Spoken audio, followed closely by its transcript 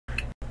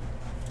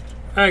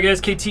Alright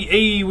guys,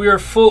 KTA, we are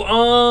full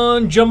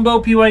on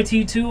Jumbo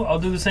PYT2. I'll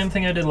do the same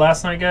thing I did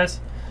last night, guys.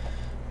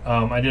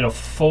 I did a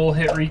full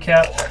hit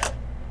recap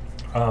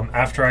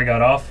after I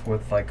got off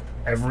with like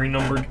every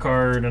numbered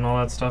card and all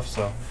that stuff,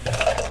 so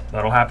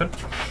that'll happen.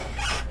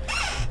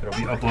 It'll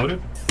be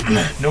uploaded.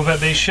 No vet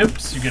base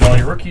ships, you get all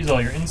your rookies,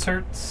 all your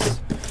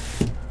inserts,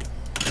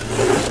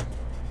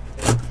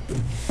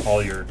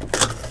 all your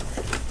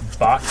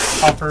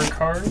box hopper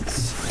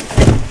cards.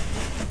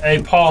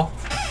 Hey Paul,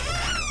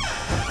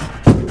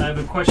 I have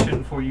a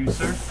question for you,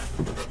 sir,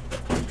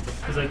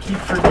 because I keep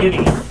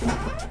forgetting.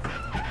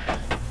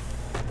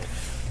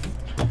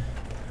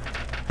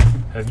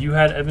 Have you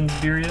had Evan's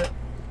beer yet?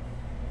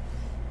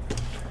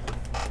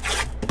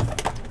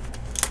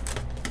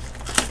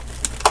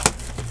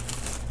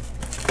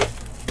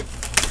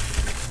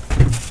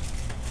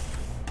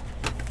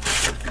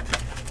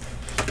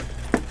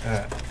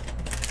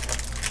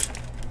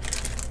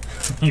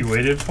 You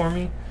waited for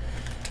me?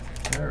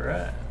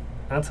 Alright.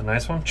 That's a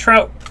nice one.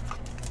 Trout!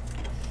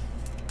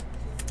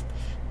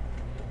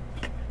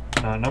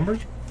 Not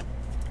numbered.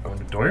 Going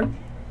to Doyer.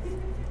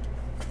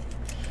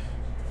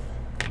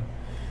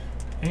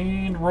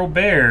 And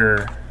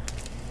Robert.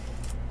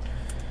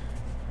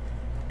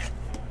 Yeah.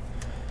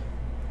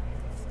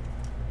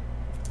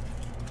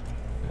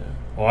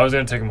 Well, I was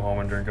gonna take him home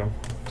and drink them.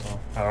 So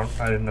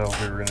I didn't know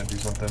if we were gonna do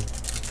something.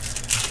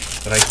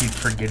 But I keep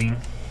forgetting.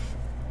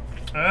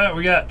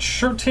 We got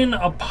Sherton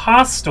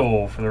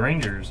Apostle for the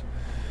Rangers.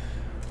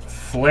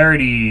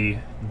 Flaherty,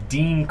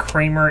 Dean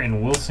Kramer,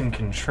 and Wilson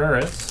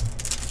Contreras.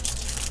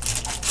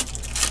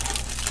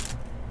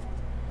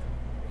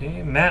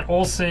 Okay, Matt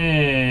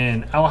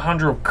Olson,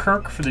 Alejandro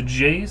Kirk for the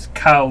Jays,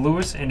 Kyle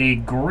Lewis, and a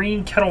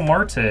green Kettle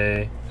Marte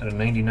at a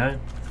 99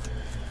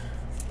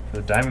 for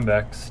the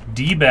Diamondbacks.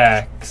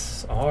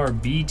 D-backs,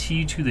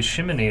 RBT to the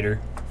Shiminator.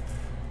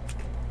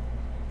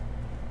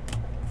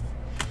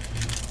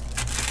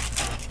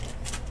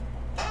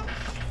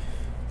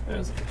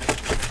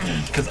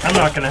 Because I'm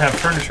not going to have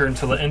furniture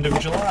until the end of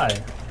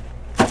July.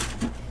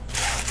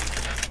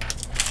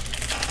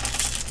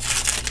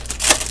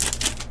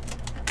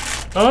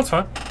 Oh, that's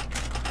fine.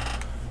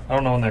 I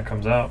don't know when that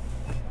comes out.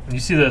 And you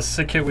see the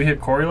sick hit we hit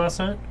Corey last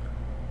night?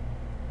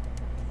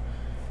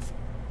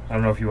 I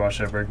don't know if you watched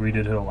that break. We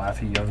did hit a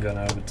Laffy Young Gun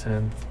out of a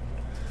 10.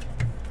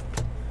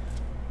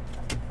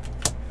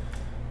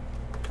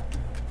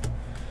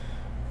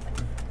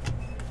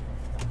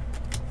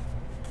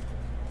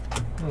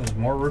 There's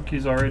more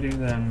rookies already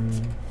than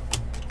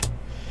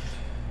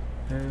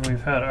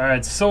we've had. All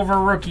right, silver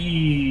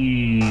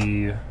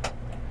rookie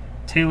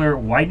Taylor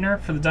Widener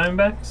for the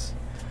Diamondbacks.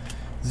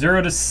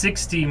 0 to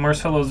 60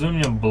 Marcelo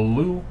Zuna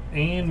blue,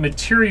 and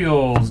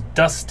materials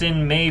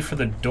Dustin May for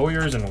the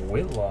Doyers and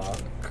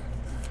Whitlock.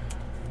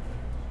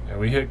 Yeah,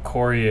 we hit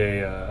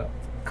Corey a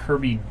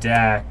Kirby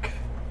Dak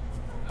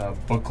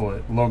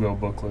booklet, logo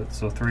booklet.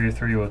 So 3 of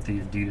 3 with the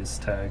Adidas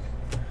tag.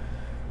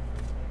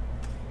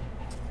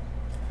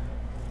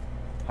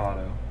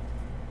 Auto.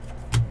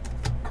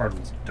 Card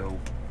was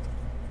dope.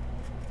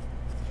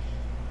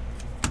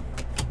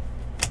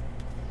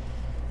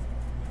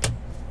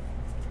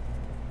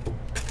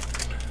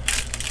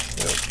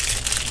 Yep.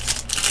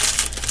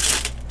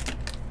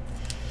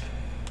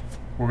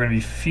 We're going to be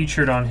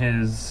featured on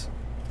his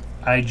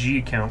IG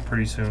account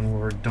pretty soon.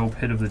 We're a dope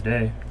hit of the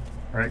day.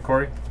 Right,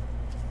 Corey?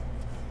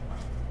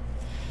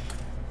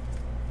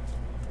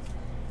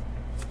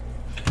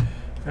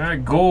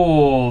 Alright,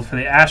 gold for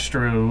the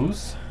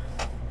Astros.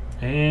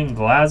 And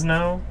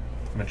Glasnow,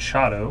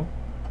 Machado.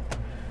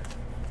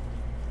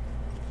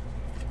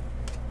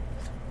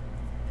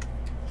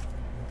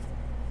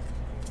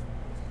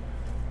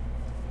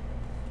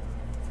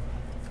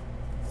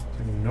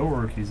 No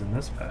rookies in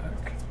this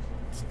pack.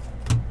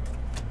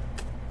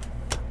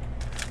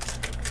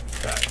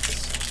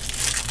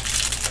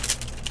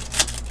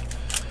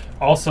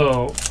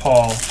 Also,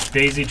 Paul,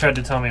 Daisy tried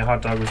to tell me a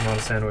hot dog was not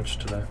a sandwich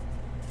today.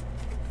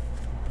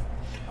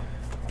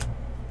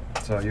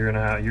 So you're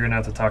gonna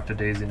have to talk to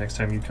Daisy next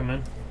time you come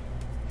in.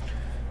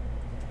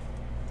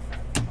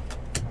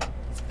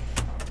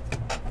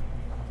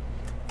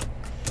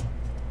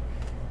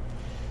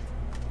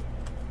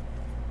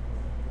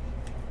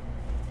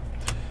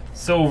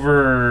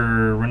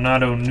 Silver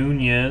Renato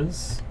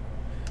Nunez,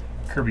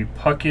 Kirby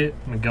Puckett,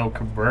 Miguel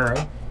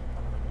Cabrera.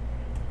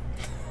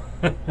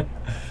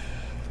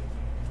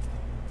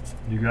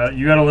 You got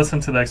to listen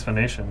to the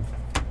explanation.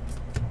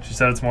 She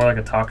said it's more like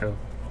a taco.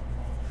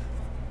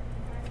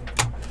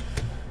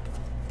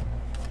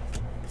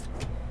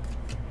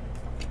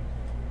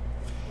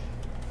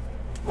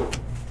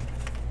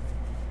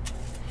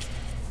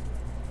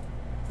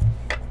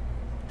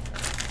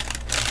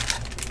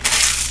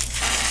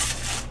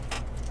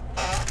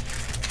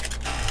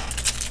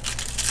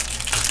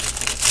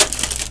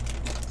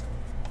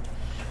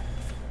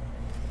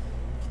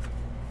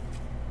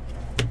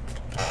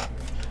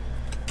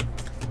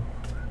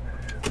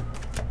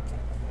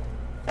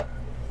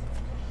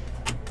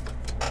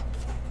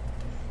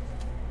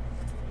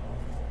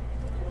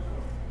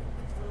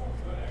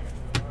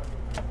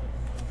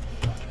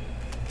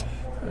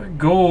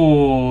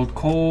 Gold,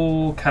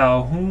 Cole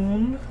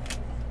Calhoun.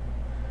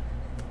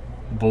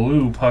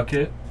 Blue,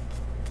 Puckett.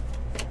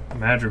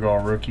 Madrigal,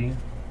 rookie.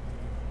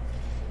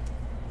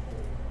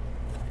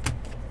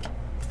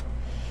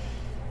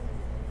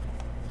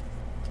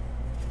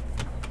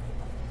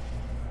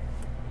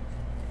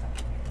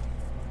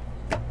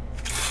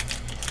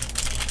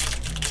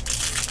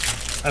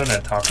 I haven't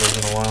had tacos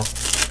in a while.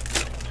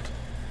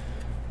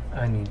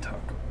 I need tacos.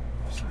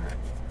 Sorry.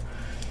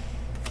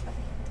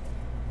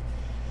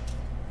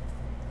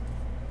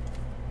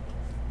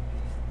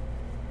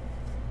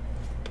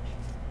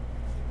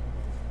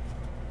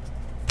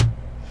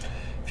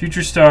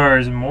 Future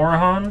Stars,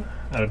 Morahan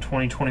out of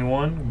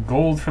 2021.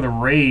 Gold for the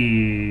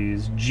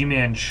Rays,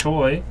 G-Man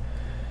Choi.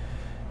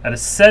 Out of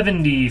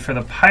 70 for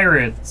the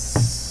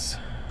Pirates,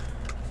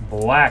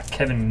 Black,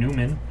 Kevin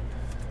Newman.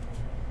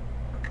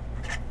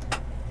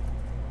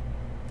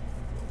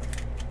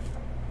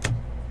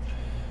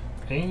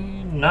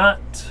 And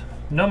not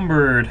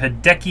numbered,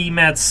 Hideki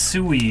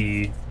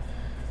Matsui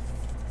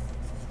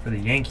for the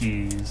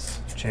Yankees.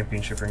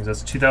 Championship rings.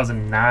 That's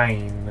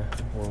 2009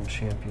 World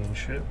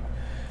Championship.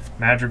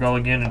 Madrigal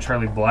again and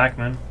Charlie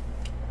Blackmon.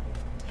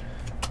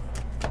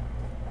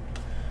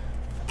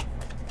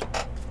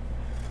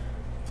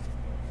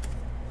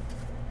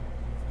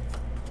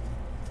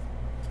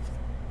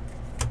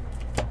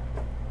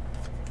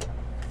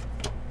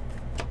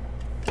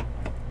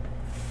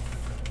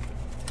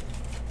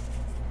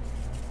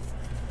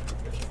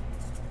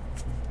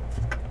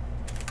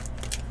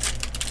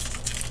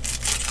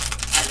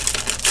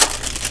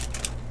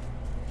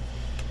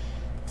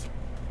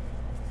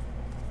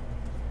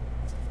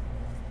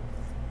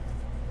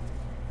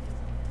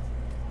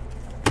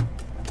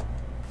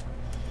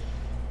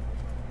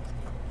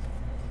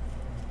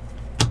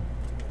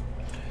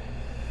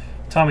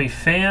 Tommy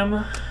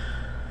Pham,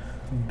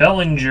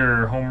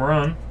 Bellinger, home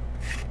run.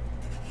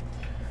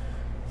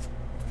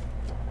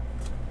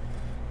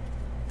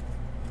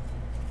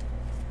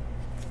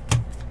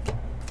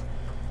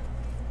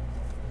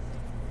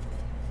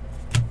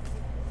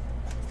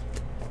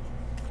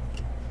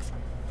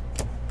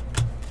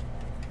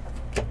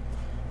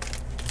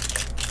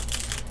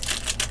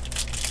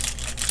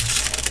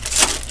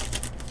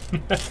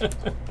 What's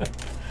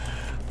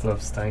up,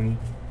 Steiny?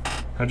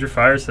 How'd your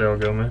fire sale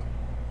go, man?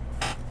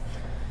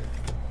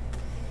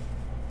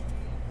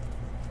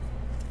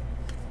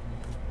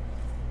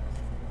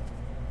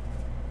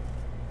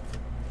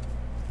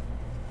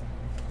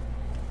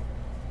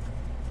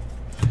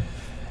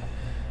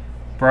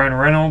 Brian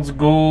Reynolds,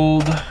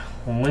 gold.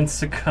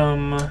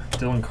 Lincecum,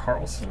 Dylan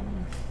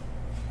Carlson.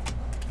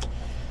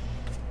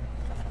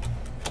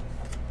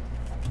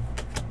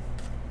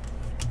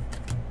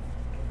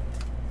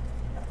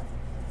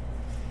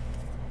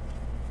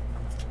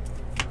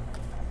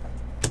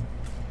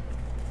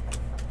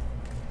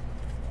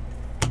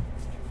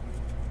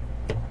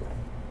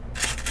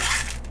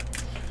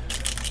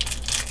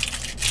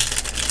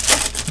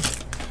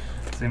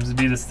 Seems to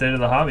be the state of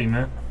the hobby,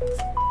 man.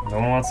 No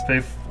one wants to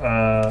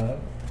pay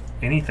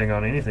anything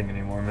on anything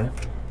anymore, man.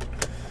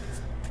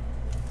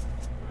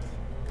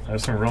 I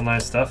have some real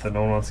nice stuff that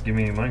no one wants to give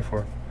me any money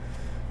for.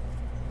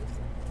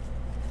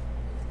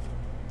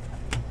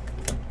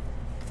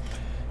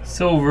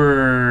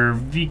 Silver,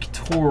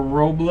 Victor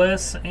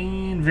Robles,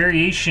 and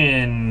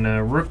variation,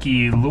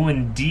 rookie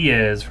Lewin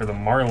Diaz for the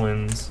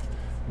Marlins.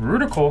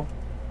 Rudical.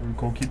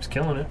 Rudical keeps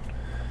killing it.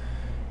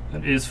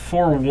 That is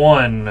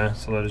 4-1,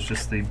 so that is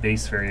just the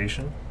base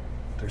variation.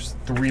 There's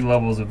 3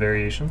 levels of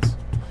variations.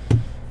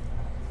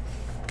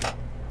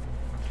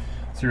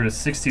 0 to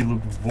 60,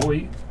 Luke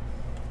Voigt.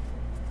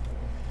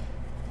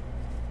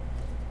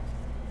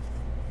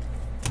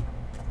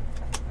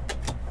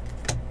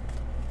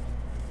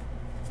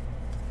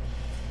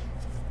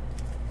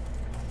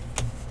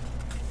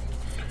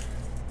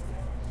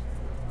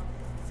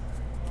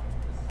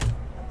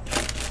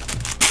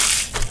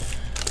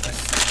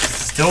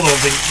 Still don't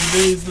think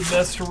eBay is the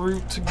best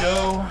route to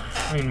go.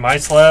 I mean, My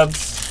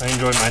Slabs. I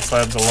enjoy My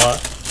Slabs a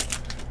lot.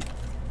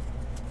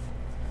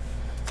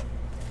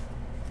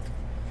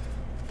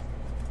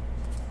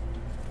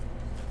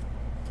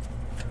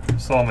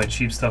 Saw all my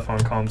cheap stuff on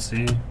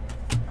ComC.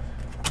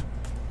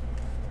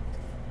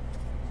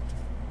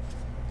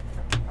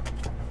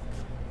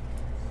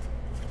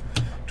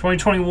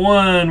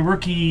 '21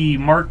 rookie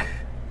Mark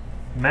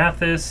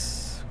Mathis.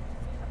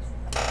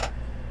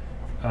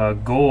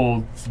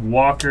 Gold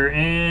Walker,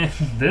 and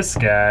this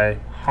guy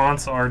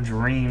haunts our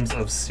dreams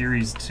of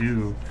Series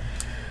 2.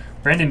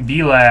 Brandon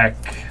Belak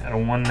at a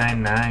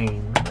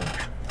 199.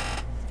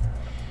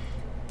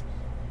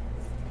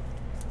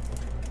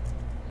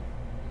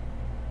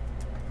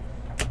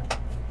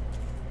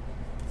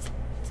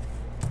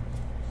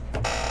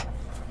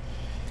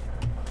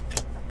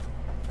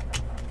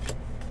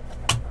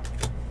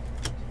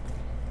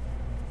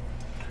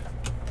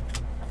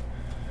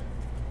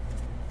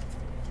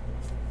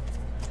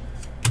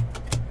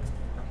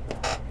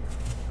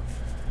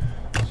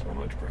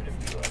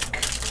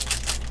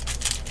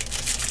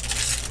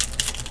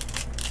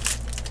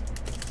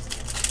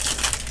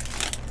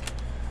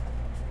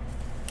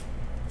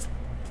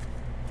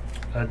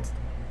 That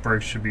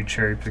break should be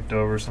cherry picked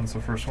over since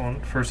the first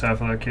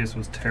half of that case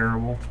was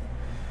terrible.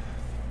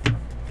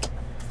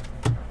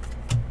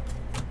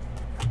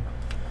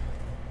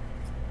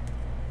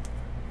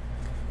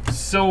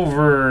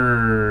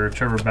 Silver,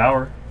 Trevor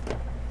Bauer.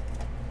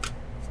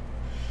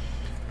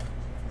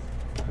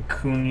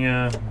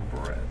 Acuna,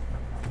 Brett.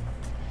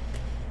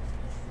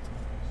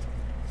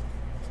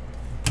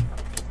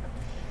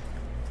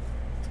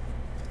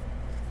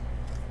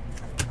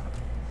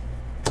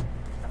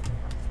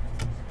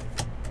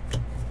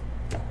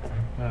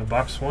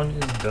 Box 1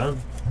 is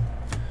done.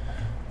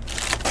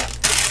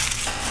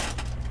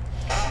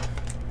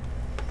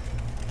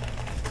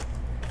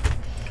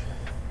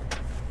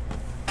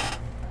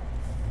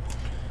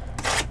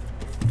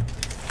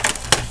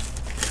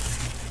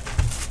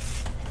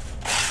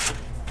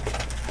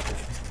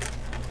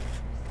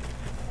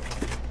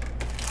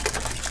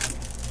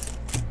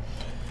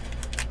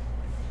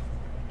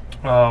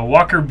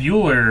 Walker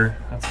Buehler.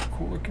 That's a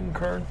cool looking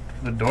card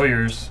for the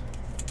Doyers.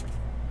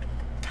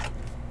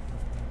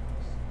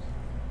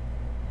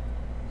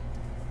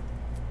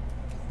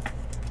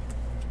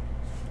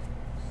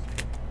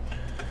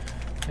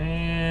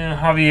 And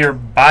Javier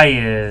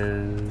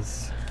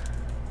Baez.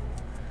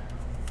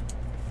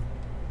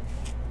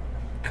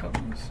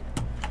 Cubs.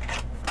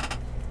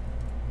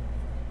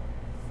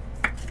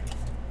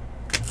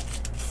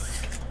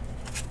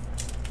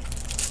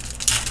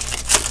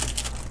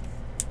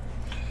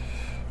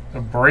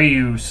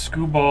 Abreu,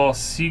 Skubal,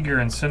 Seager,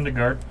 and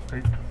Syndergaard.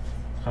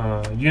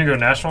 You gonna go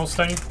National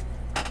study?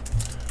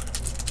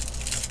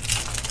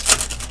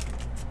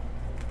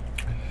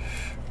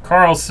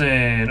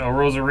 Carlson,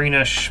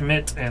 Rosarina,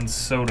 Schmidt, and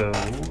Soto.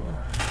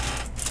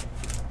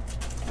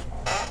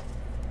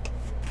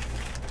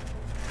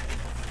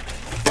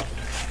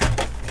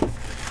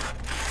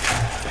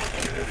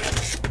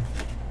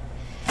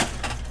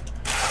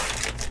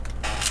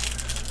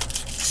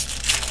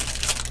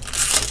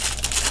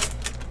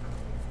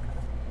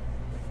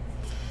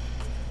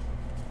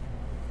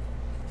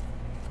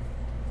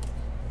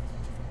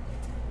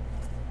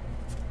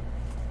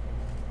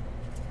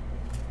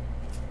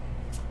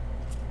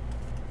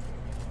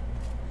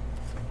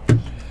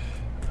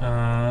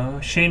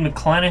 Shane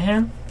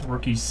McClanahan,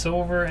 rookie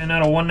silver, and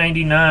out of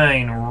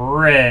 199,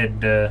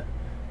 red,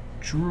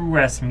 Drew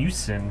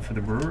Rasmussen for the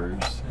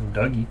Brewers, and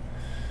Dougie.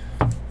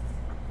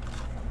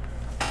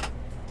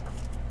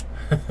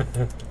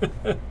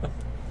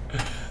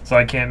 So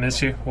I can't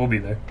miss you. We'll be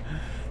there.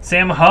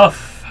 Sam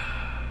Huff,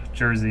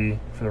 jersey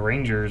for the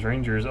Rangers.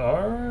 Rangers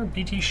are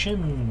BT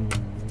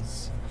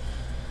Shins.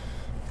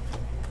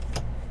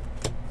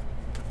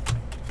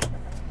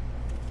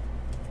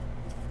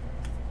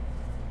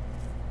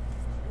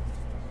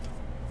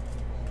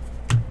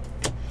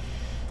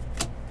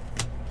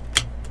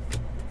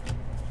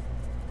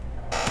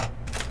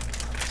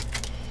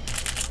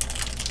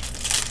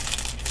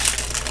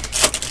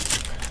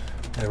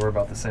 Yeah, we're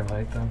about the same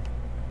height then.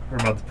 We're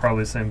about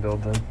probably the same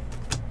build then.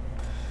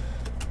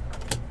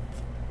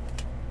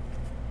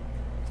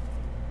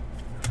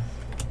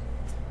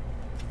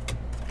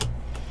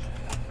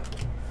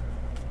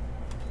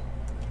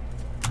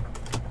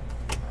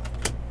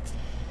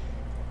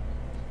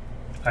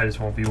 I just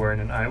won't be wearing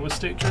an Iowa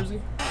State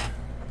jersey.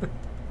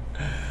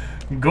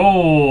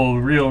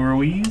 Gold, Rio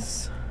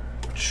Ruiz,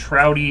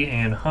 Trouty,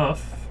 and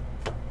Huff.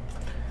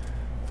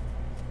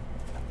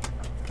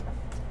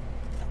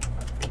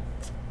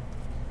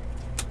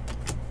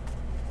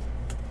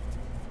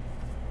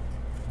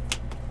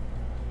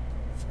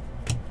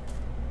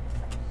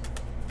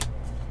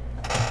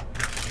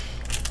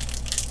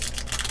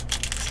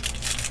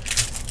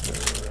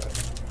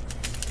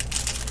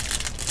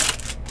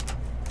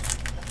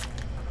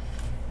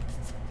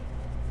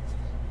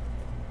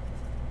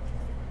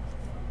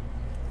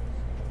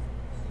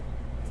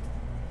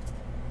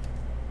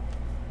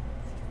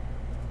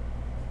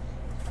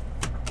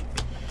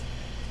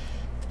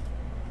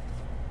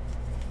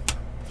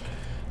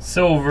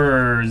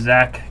 Silver,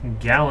 Zach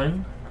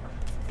Gallen.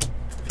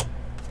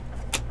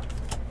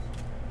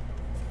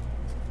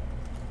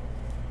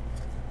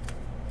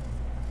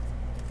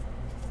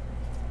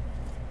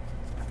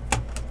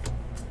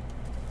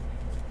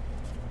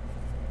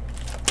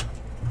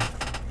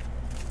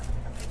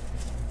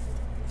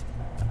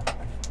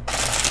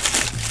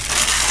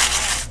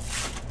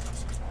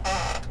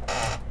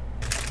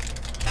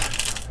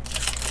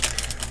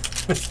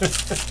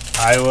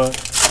 Iowa.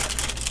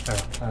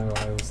 Oh,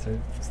 Iowa State.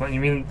 You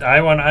mean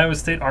Iowa and Iowa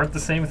State aren't the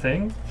same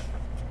thing?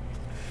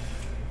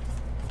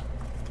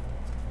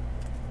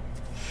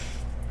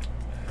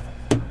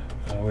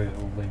 Oh, we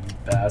have Link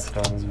Bassett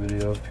on this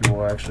video if people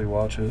will actually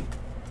watch it.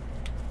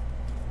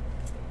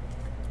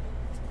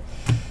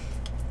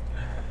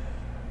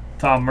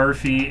 Tom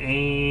Murphy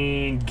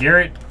and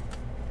Garrett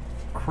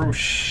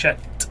Crochet.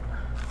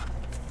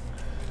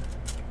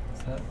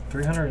 Is that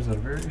 300 or is that a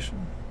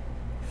variation?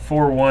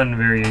 4-1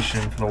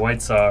 variation for the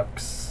White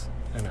Sox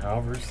and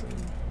Halverson.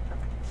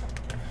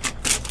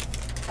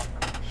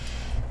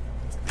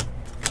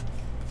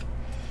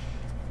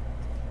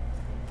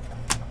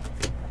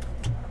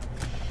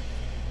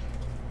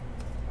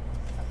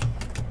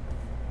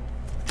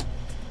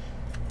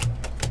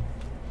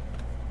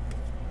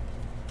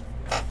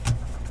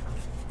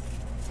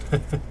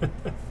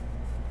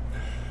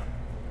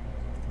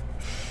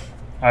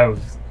 I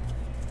was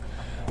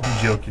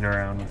joking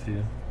around with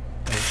you.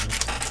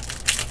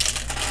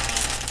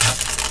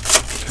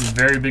 Two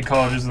very big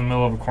colleges in the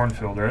middle of a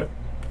cornfield, right?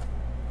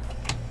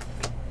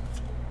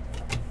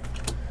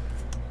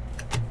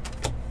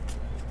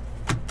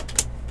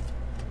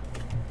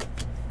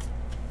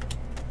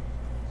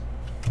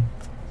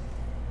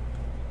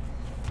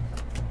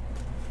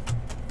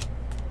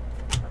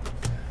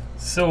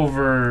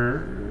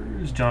 Silver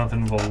is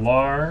Jonathan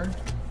Villar.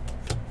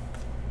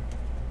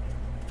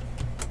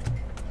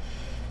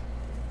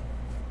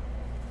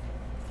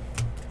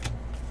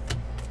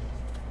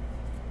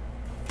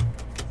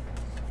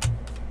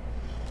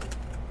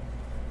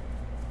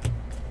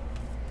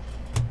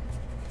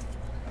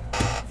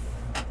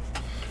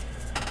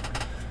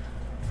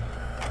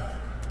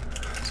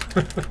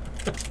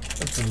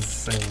 That's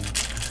insane.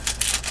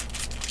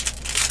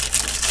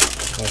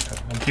 Okay.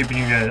 I'm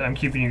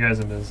keeping you guys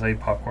in business. I eat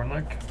popcorn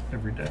like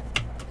every day.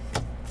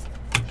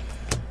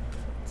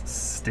 It's a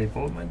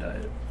staple of my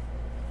diet.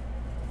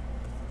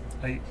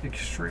 I eat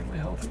extremely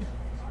healthy.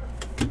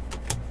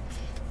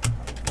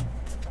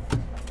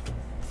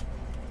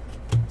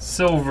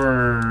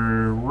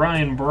 Silver,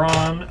 Ryan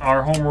Braun.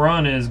 Our home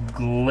run is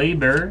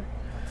Glaber.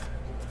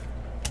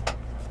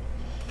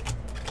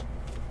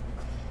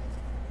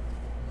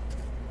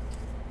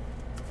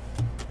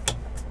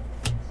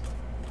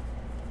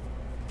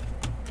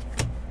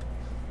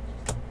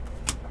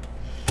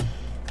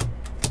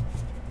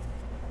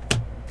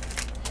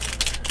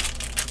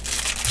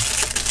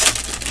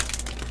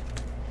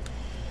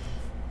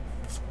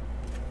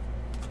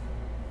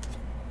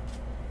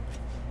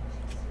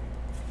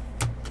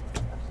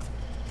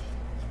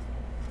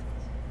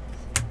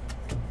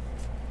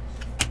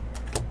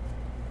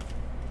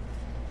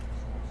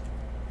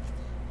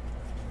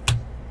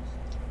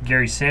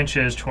 Gary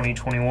Sanchez,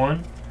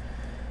 2021.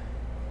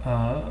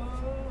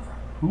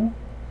 Who?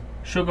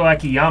 Shogo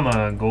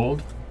Akiyama,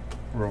 gold.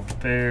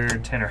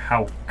 Robert Tanner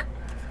Houck.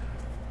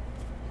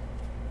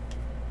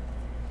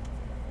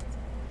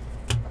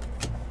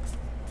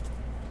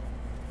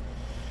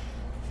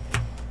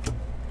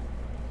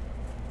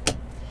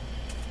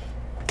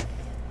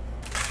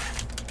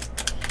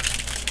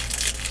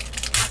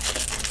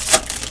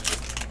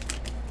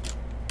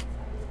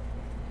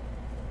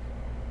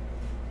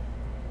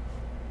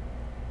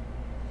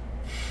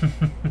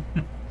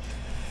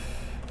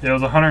 Yeah, it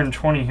was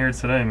 120 here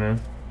today, man.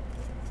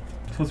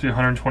 It's supposed to be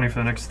 120 for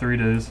the next 3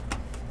 days.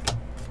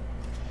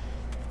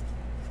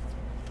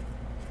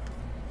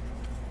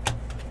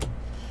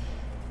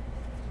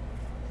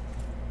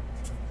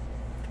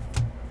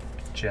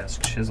 Jazz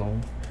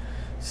Chisholm.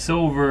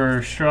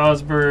 Silver,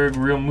 Strasburg,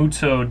 Real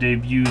Muto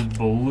debuts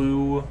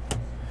blue.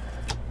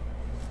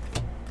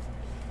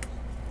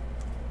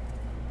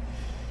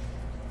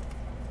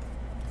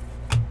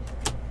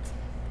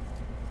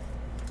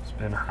 It's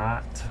been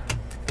hot.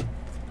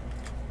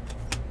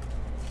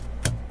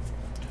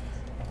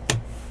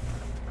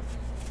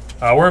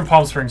 We're in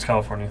Palm Springs,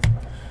 California.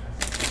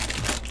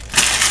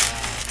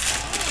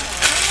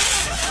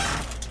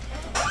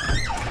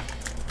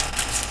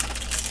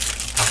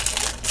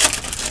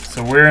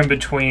 So we're in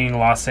between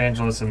Los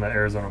Angeles and the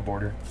Arizona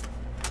border,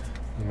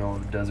 in the middle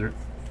of the desert.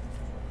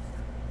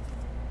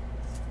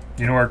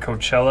 You know where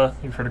Coachella?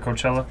 You've heard of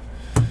Coachella?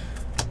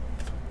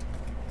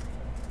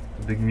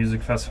 The big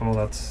music festival.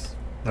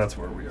 That's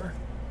where we are.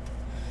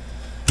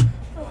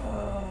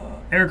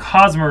 Eric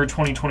Hosmer,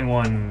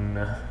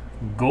 2021.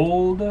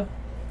 Gold,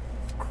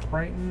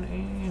 Crichton,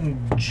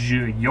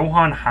 and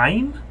Johan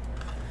Heim.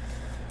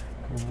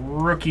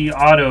 Rookie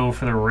auto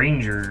for the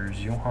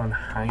Rangers, Johan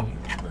Heim.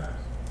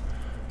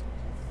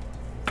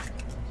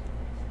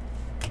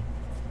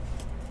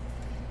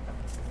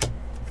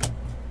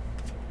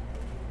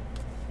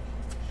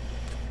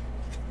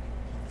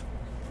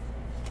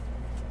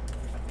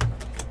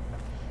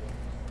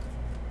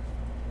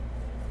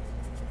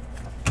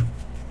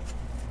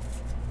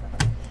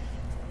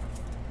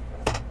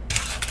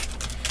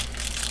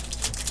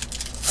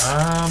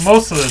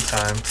 Most of the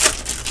time.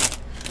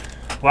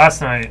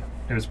 Last night,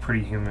 it was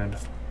pretty humid.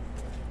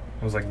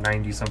 It was like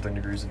 90-something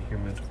degrees and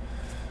humid.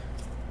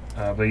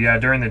 But yeah,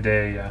 during the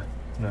day, yeah,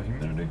 no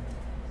humidity.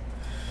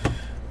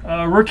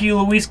 Rookie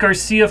Luis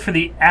Garcia for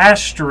the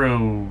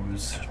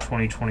Astros,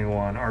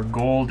 2021. Our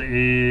gold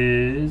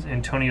is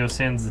Antonio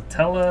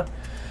Sanzatella.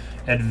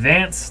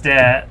 Advanced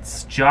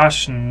stats,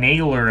 Josh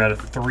Naylor out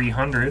of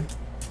 300.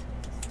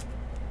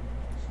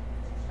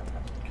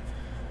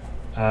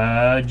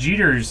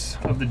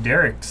 Jeters of the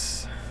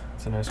Derricks.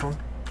 That's a nice one.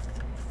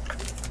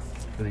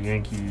 For the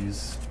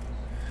Yankees.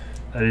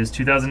 That is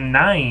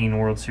 2009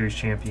 World Series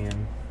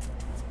champion.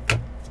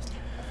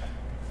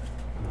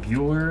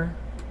 Bueller.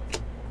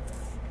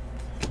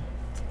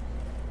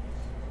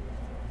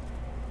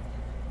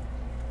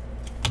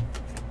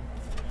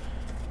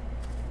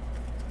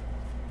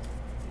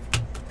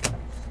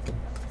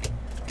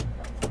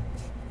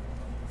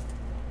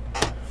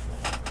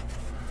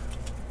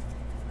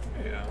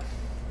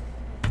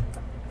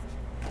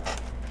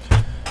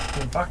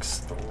 Box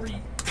 3.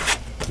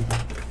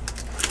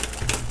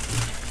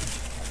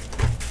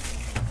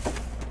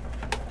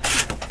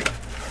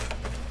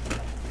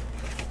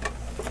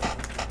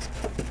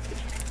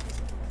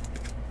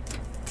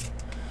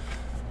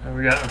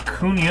 We got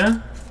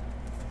Acuna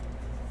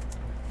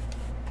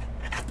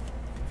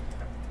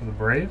for the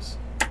Braves.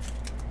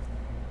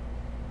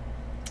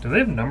 Do they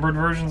have numbered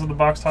versions of the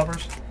box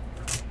toppers?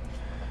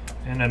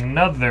 And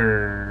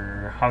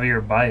another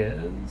Javier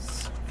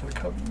Baez for the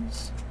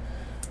Cubs.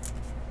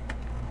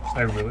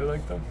 I really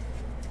like them.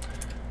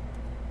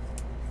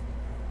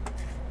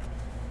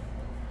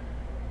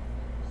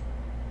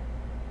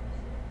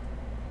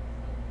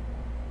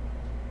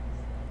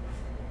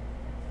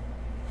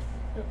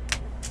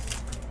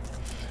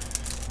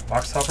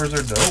 Box toppers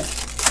are dope.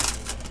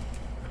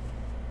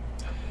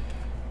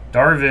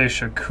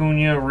 Darvish,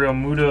 Acuna, Real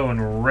Muto,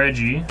 and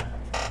Reggie.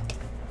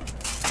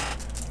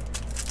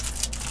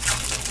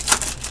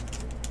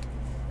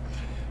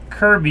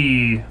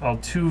 Kirby,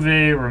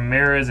 Altuve,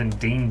 Ramirez, and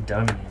Dane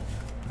Dunning.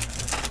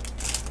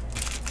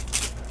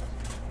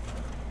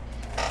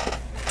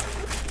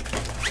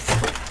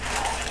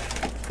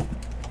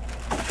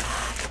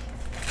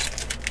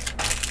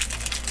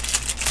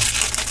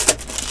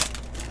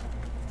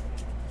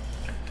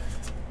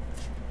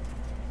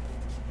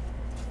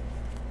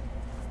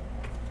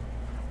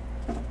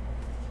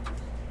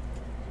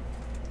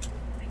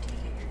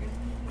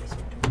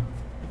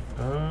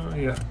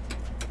 Yeah.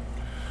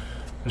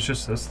 It's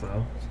just this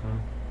though. So.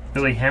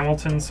 Billy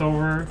Hamilton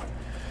silver.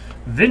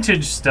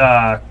 Vintage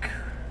stock.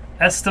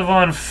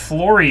 Estevan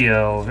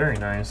Florial. Very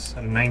nice.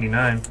 Out of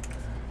 99.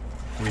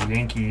 For the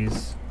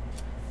Yankees.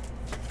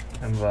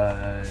 And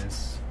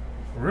Vice.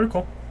 Really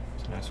cool.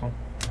 It's a nice one.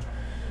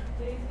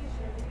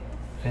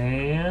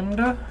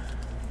 And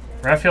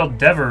Rafael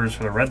Devers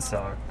for the Red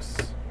Sox.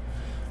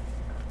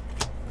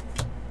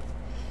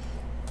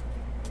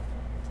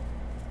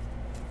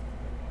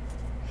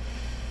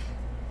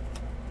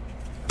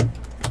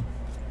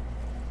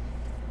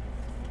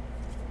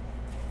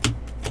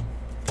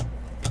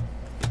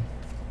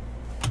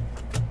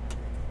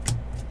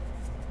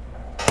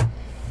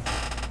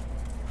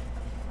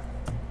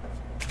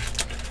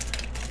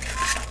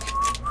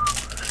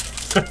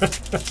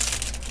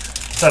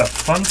 Is that a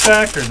fun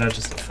fact or is that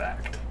just a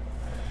fact?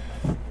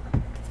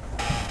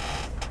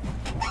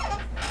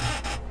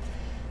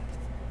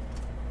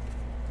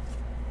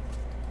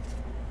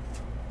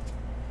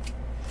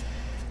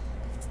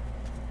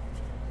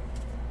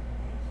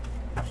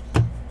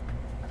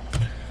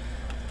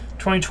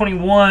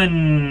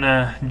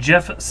 (2021)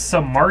 Jeff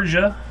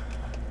Samardzija,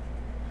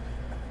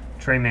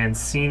 Trey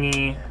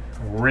Mancini,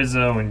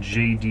 Rizzo, and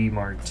J.D.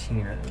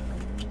 Martinez.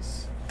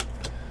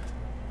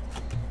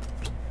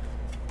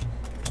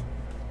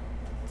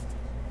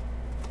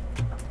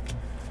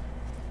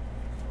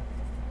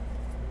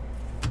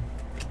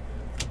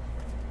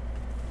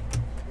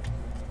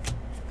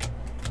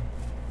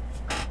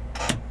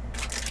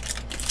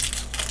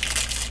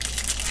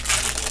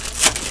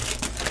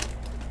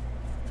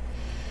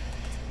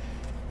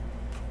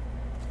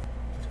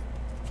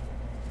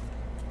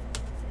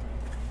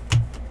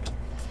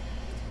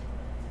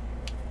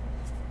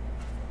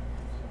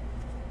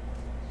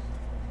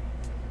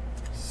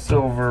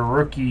 Silver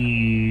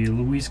rookie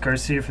Luis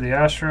Garcia for the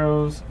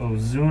Astros.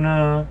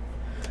 Ozuna.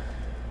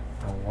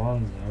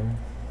 Alonso.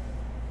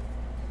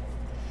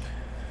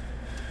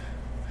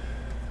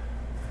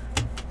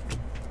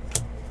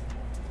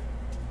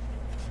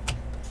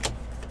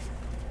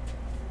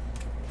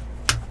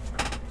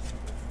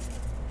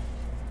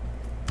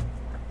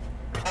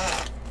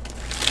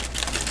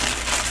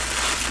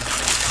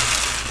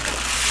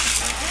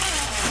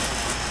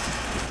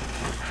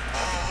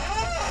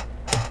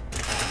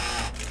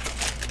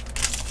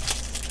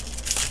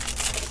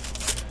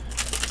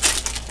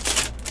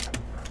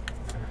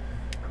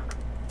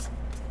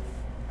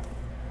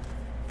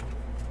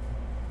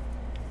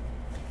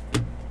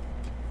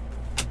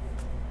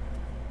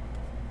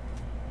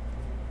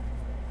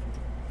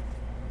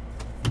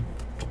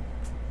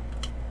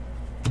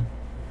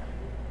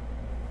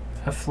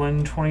 Eflin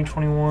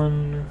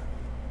 2021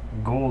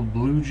 Gold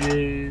Blue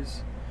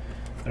Jays.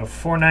 Got a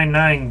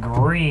 499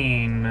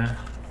 green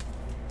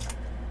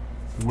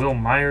Will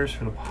Myers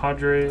for the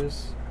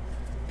Padres.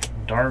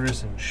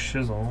 Darvish and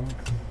Chisholm.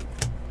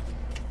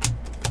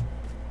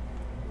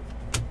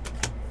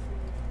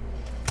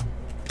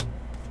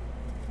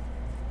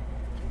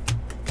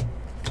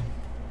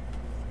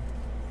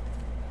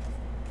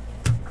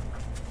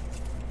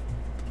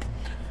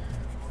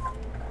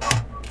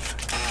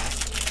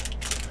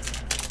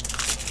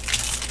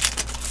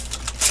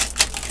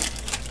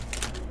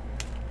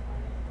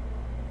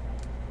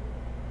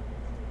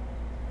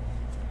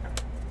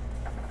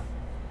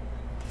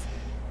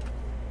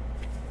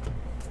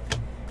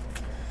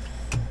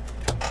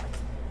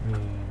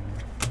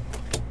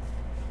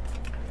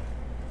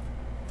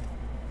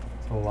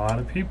 A lot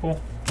of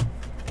people.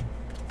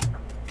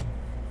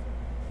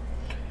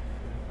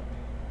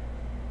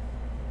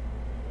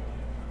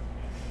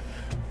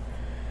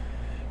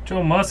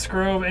 Joe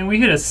Musgrove, and we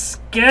hit a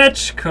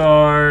sketch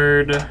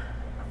card.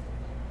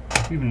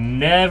 We've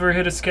never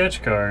hit a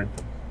sketch card.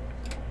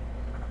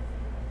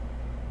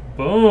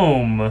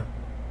 Boom.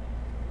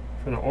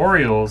 For the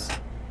Orioles.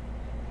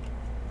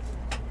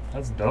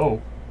 That's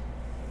dope.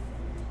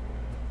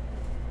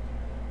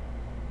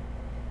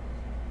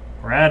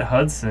 Brad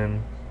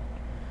Hudson.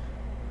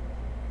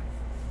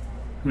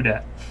 Who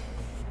dat?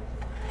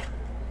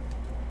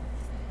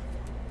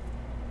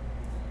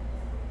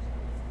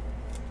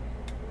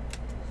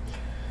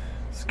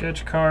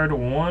 Sketch card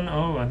 1.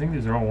 Oh, I think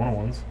these are all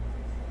 101s.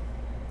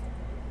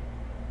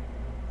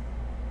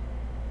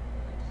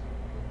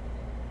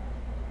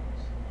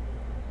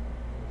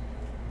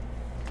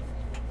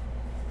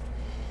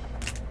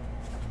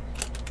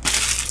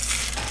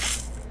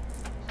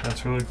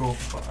 That's really cool.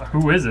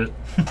 Who is it?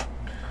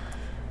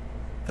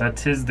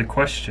 That is the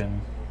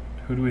question.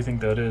 Who do we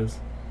think that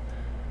is?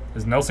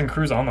 Is Nelson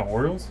Cruz on the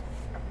Orioles?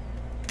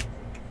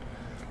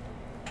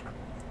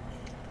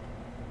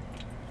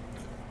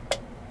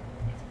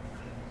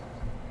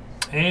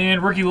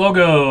 And rookie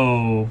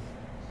logo,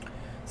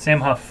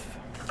 Sam Huff.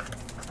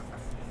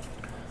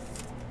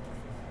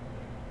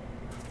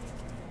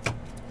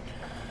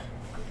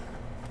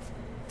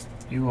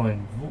 Eli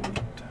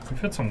Voigt.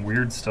 We've had some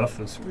weird stuff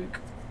this week.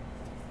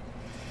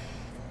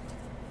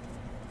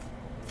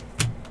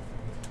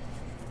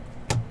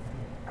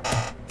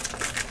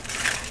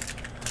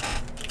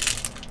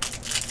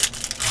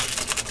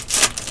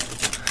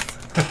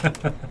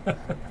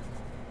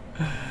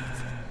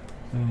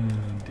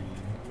 Indeed.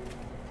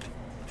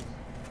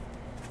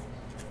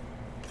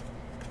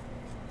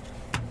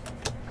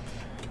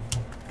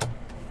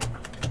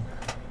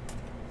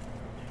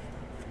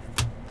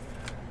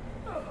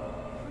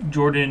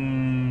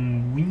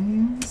 Jordan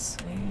Weems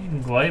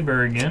and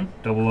Gleiber again.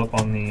 Double up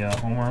on the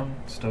home run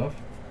stuff.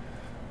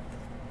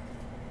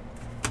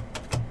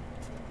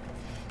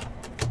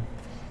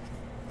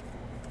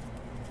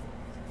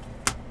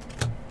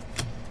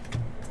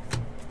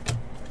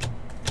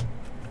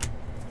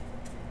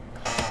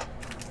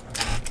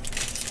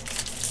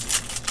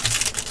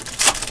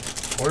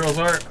 Orioles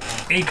art,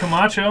 A.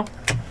 Camacho.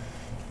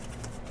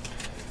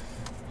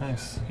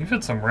 Nice. You've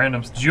hit some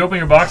randoms. Did you open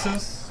your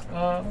boxes,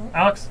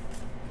 Alex?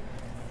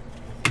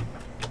 Did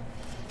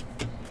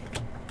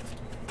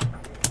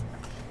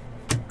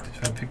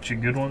I pick you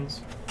good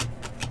ones?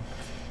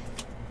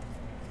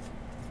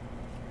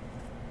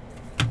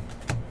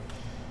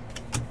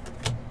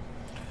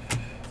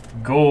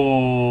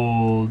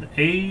 Gold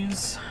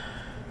A's.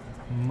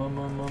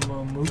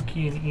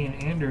 Mookie and Ian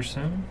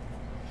Anderson.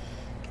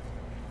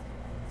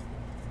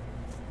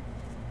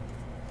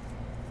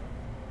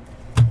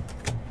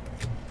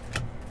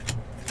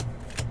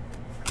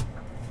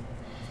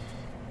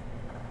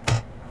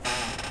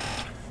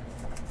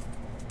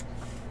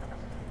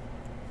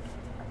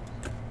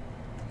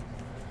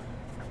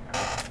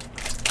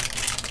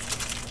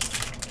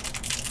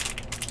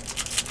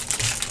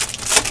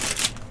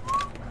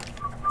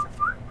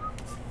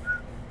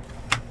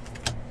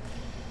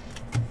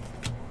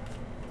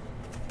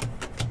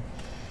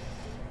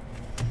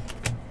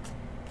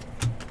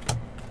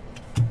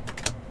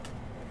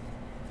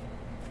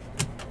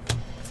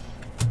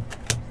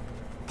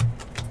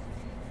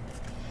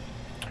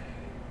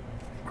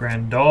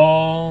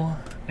 Grandal,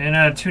 and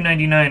a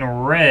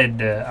 $2.99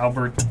 red,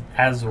 Albert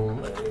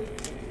Azoulay.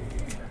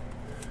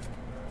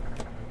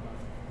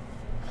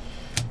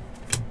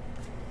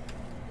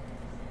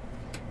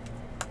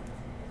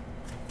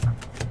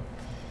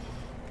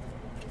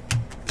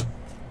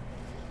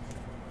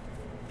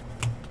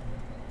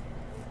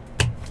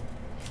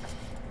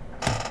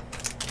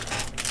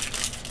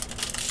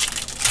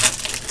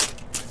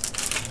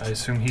 I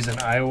assume he's an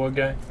Iowa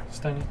guy,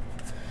 Steiny.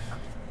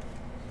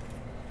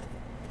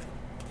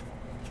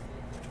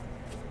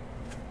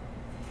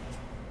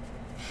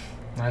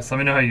 Nice, let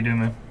me know how you do,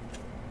 man.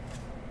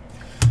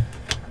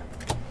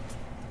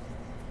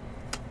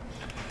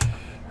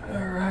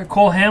 Alright,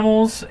 Cole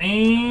Hamels,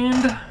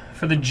 and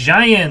for the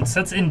Giants,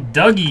 that's in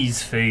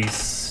Dougie's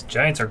face.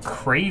 Giants are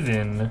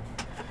craving.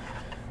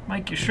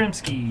 Mike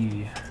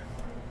Yastrzemski.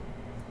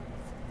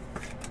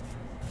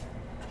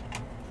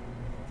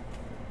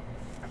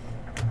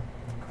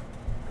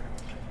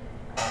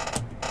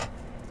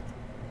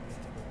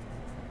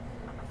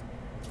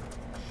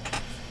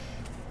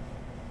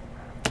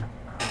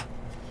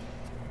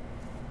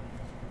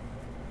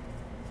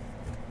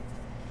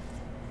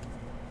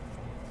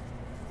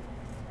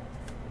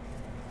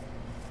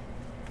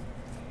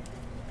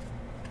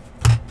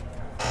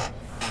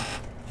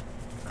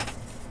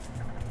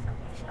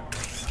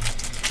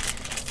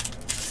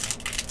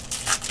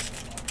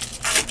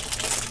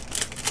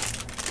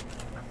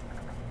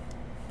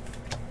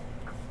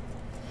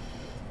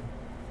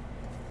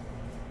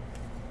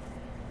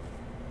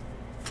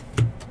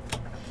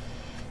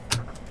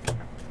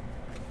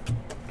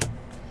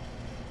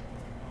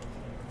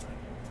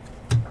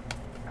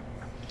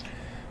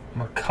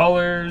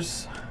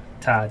 McCullers,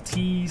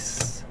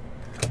 Tatis.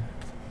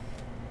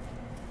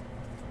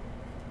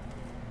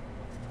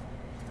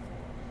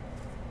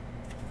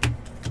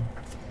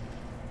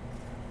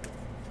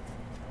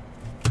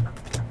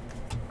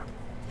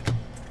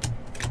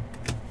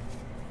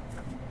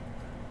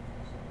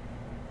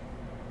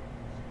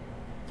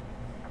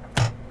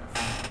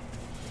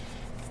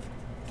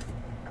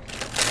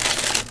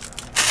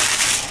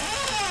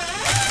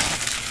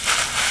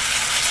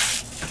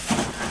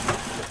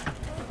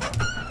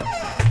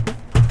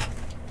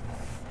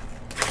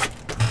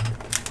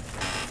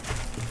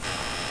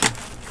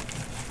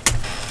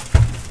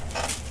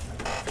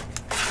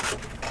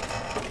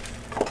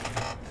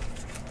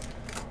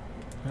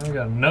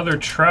 Got another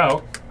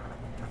Trout.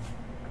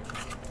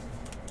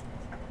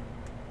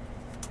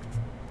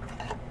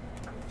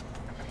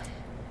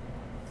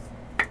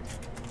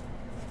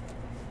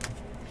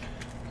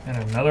 And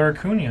another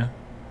Acuna.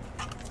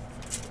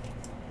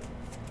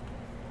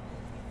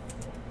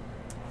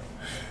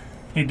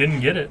 He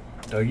didn't get it,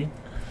 Dougie.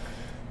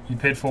 You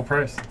paid full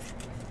price.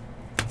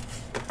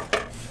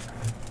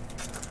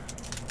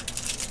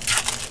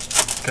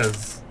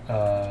 Because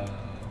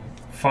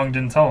Fung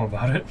didn't tell him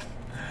about it.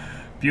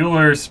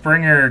 Bueller,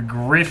 Springer,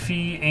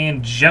 Griffey,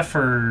 and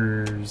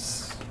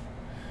Jeffers.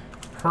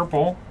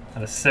 Purple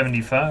out of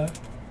 75.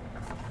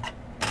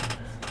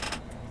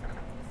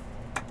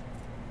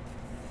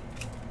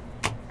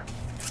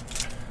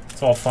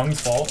 It's all Fung's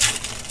fault.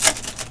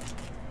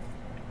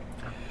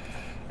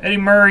 Eddie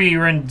Murray,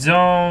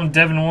 Rendon,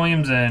 Devin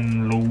Williams,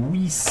 and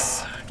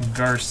Luis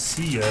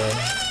Garcia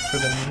for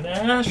the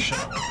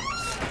Nationals.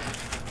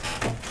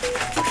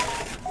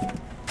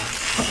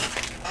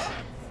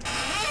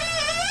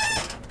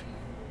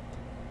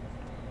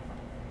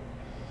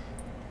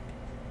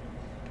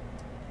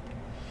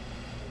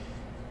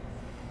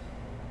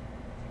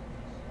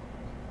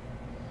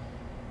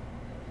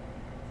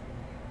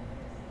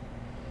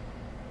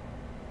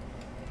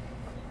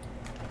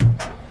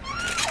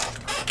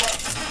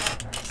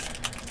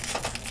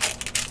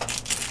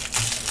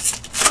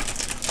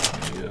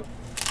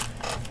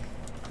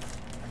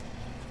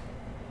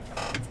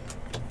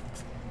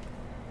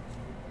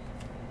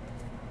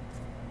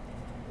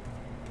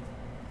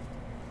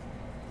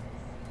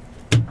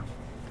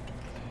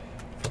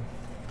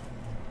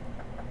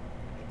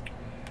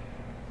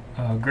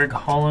 Greg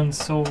Holland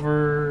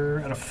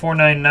silver at a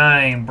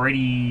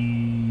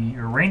 499.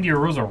 Randy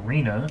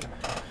Arozarena,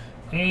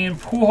 and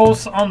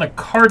Pujols on the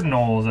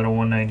Cardinals at a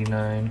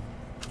 199.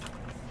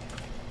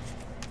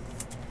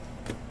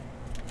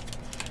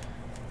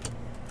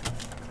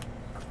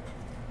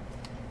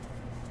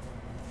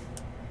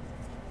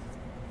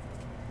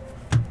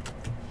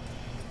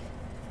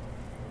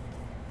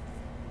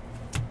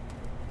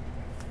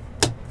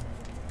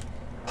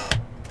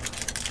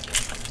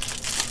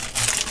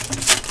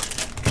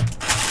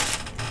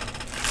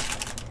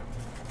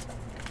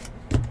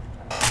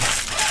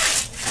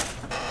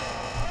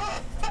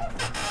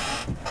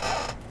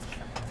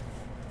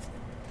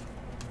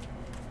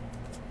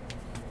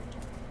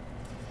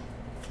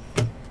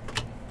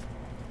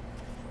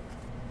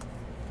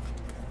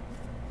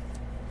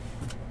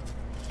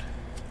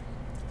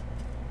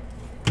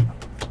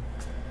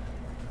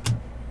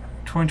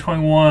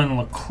 '21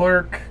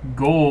 Leclerc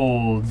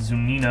Gold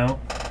Zunino.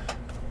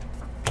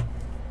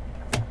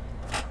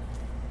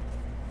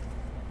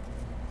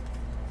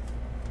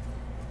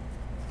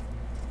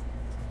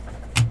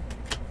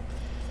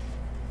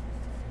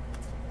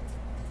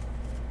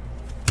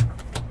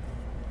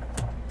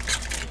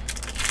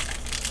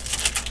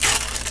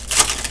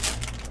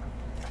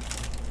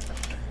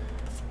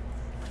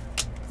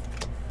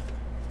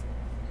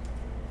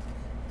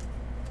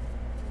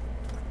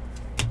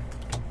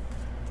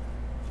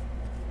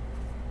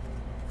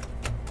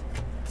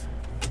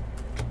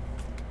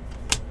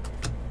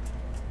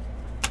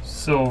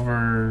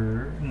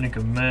 Silver, Nick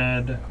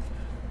Ahmed.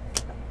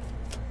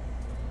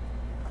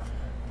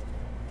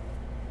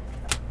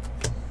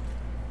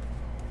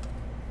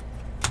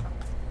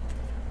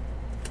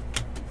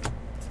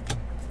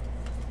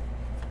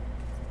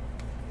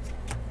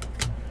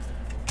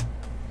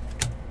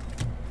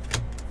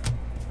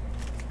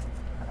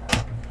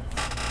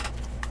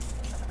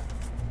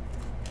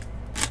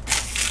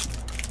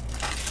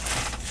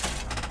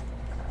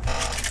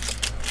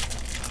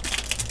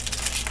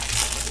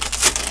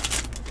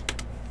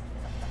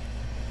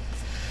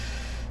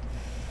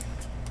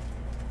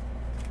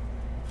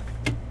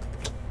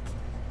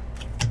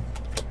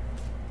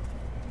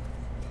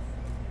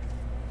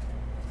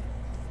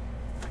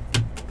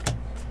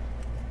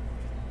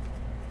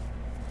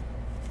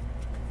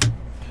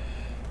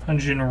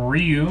 Hyunjin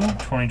Ryu,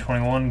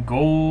 2021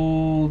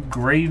 Gold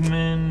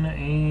Graveman,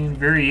 and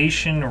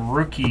Variation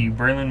Rookie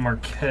Braylon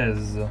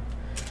Marquez. That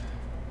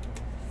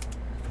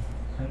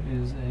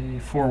is a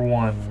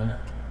 4-1.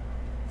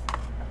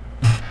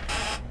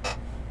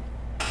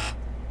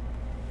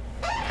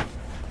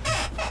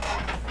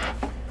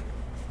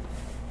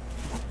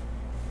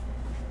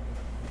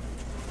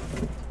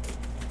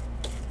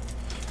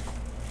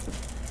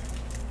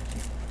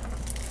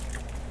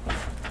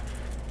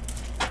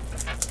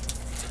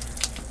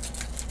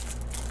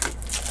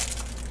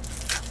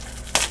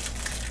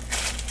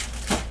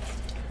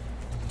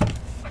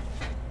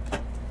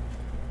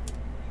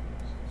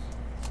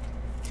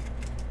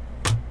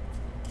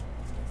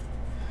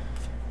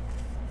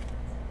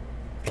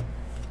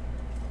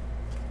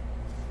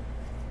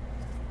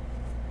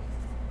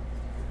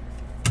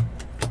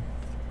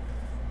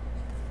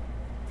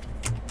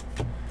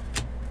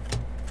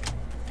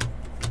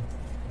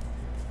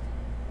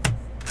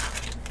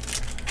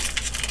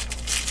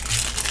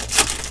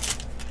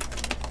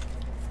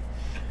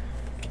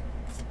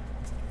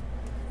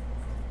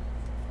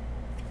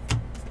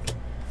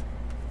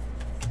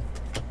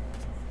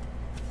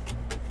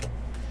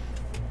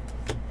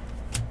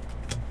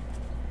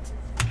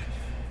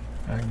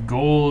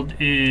 Gold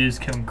is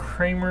Kevin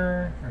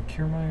Kramer or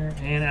Kiermaier,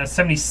 and at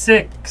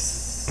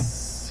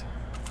 76,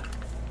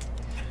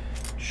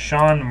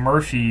 Sean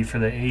Murphy for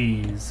the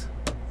A's.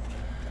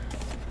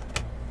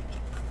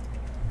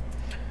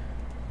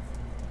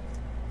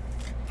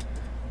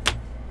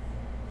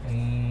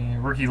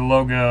 And rookie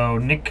logo,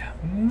 Nick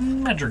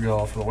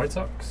Madrigal for the White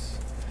Sox.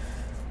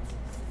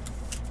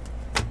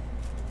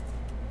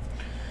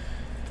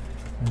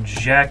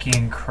 Jackie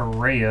and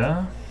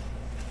Correa.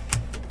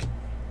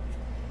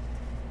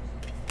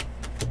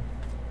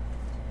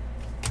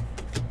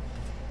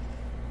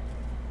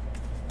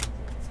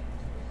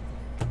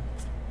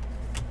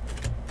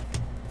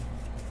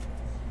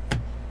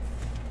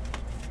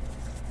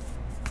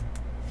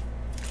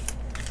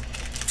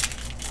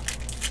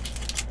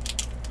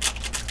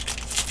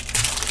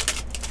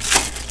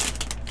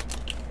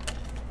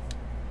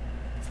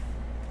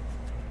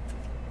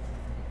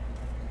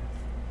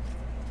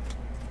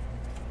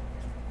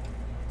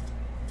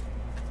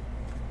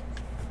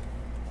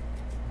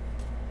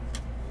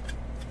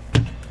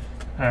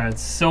 Alright,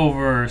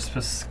 Silver,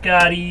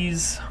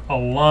 Piscotty's,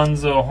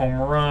 Alonso, home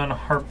run,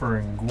 Harper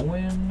and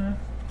Gwynn.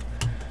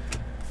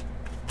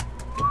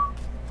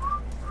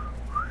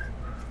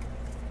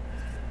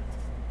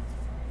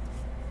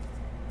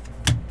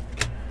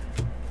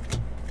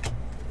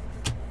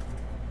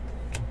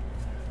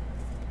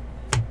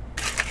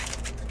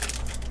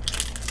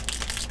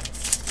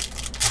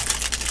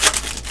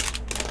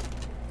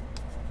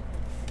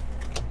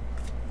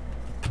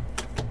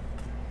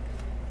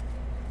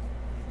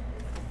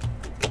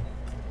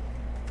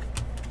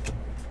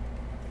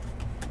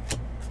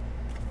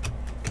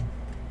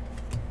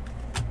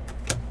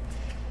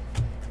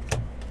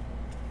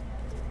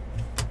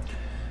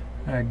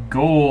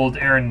 Gold,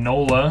 Aaron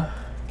Nola,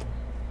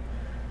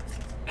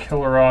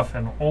 Killaroff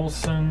and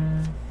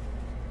Olsen.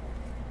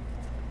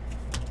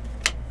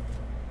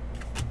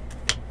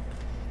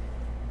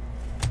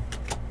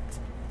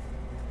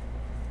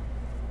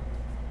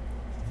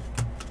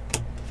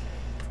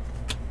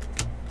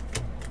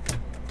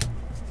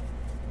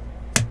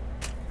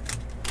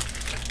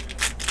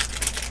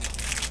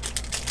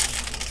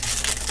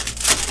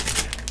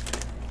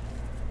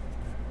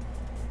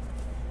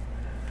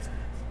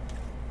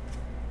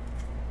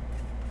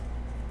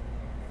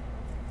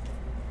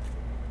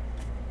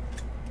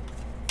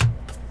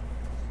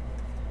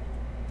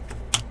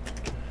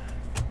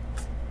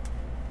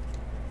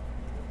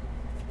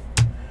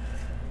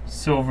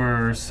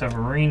 Silver,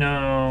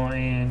 Severino,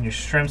 and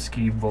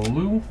Yastrzemski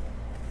blue.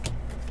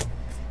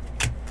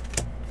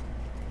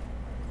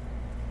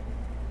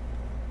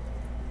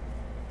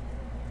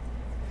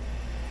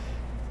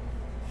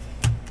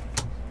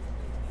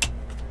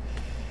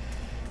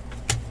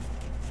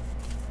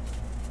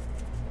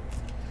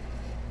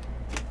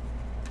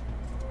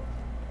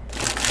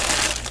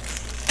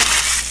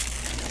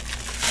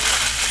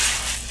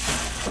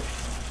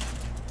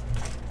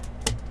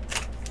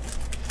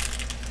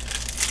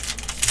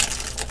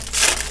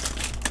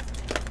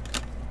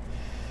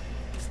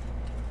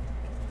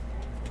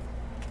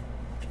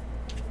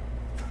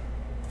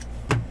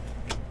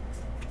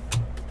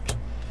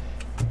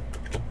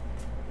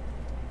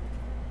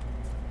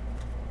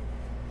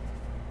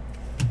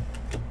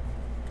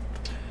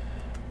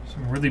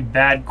 Really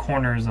bad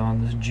corners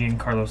on this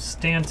Giancarlo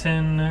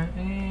Stanton,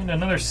 and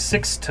another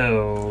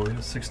six-toe.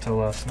 Six-toe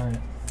last night.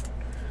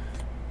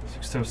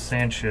 Six-toe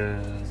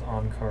Sanchez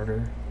on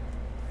Carter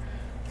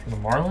for the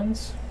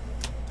Marlins.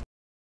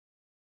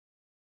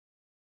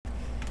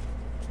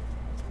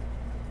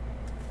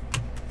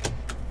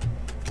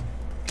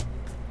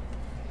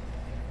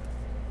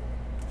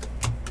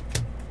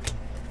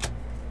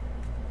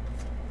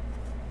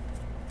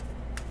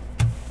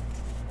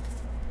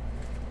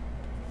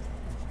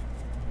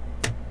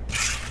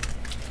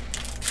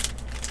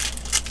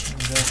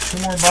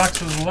 Two more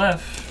boxes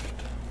left.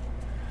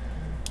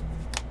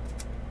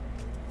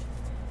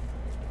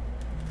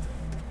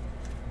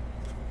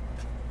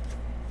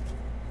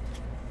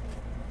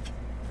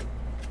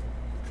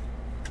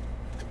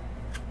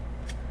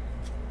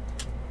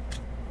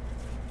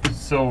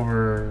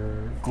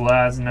 Silver,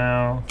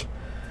 Glasnow,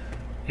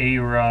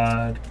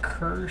 A-Rod,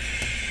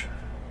 Kirsch.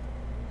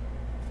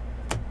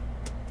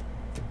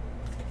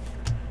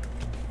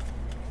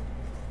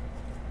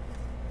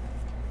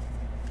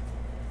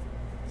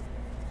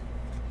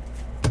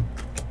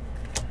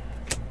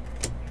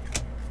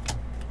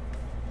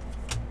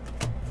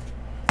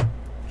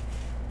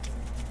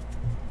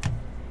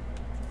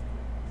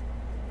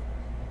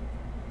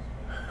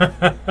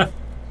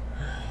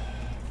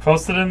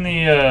 Post it in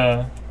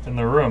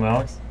the room,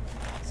 Alex.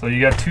 So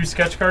you got two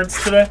sketch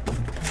cards today?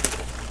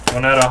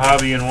 One out of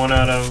Hobby and one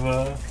out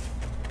of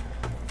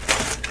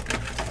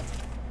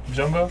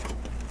Jumbo?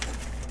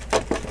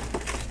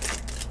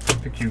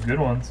 Pick you good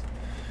ones.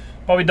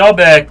 Bobby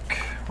Dahlbeck,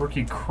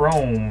 rookie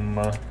Chrome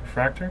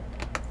refractor.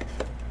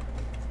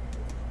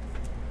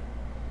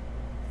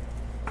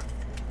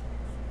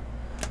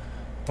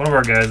 One of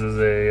our guys is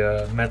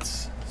a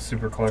Mets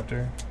super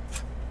collector.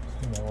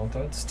 I want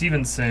that.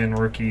 Stevenson,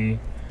 rookie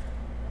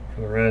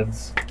for the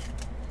Reds.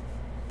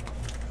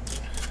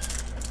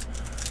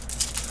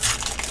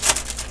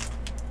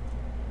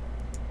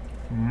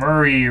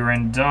 Murray,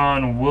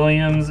 Rendon,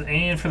 Williams,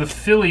 and for the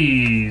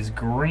Phillies,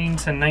 green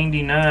to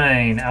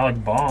 99,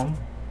 Alec Baum.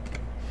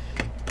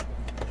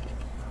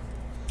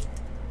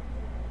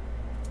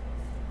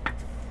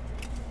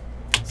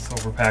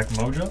 Silver pack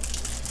Mojo.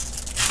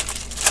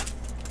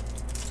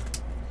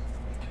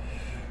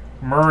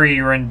 Murray,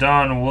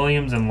 Rendon,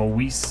 Williams, and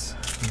Luis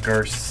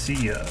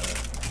Garcia.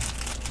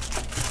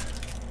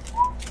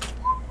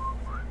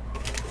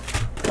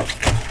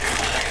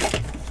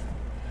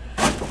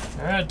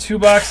 Alright, 2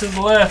 boxes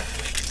left.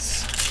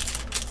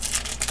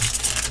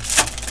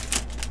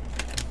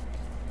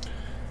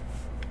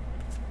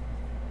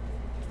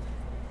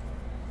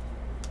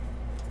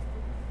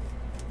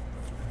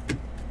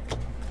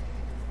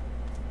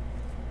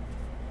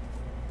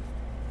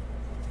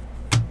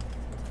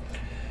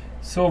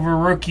 Silver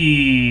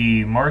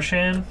rookie,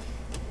 Marchand.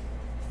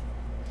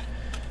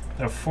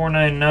 A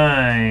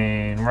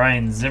 499,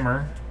 Ryan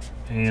Zimmer.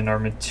 And our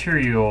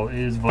material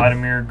is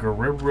Vladimir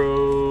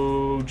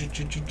Guerrero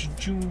Jr.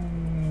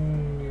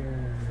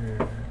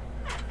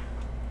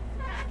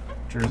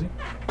 Jersey.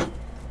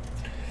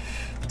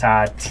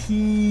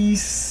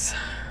 Tatis.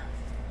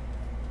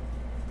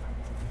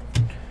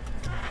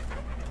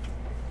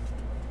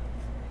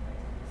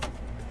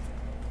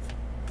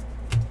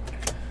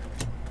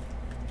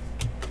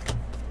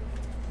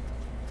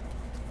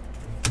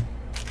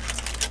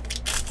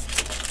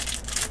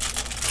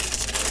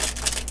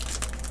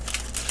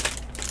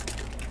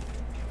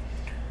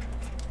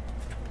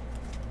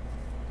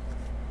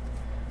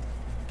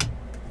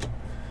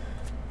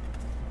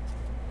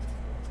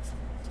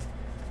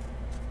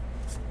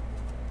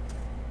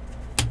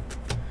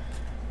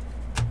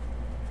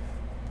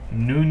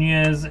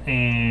 Nunez,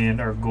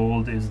 and our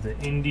gold is the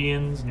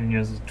Indians.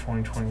 Nunez is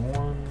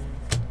 2021.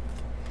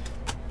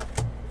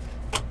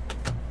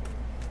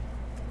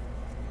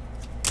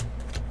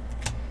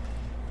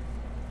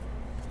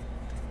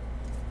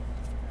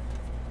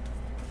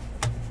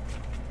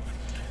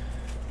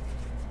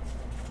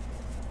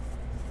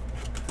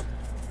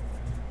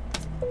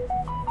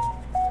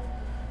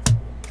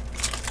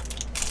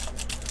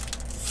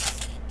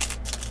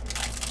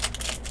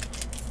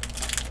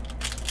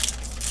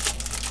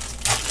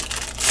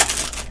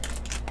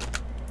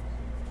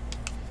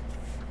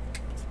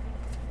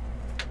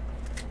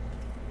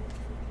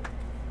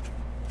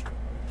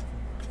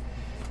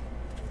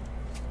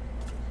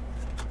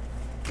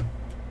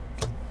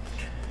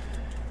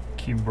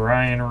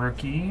 Brian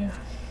rookie.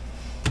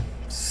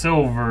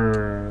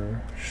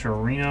 Silver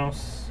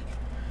Chirinos.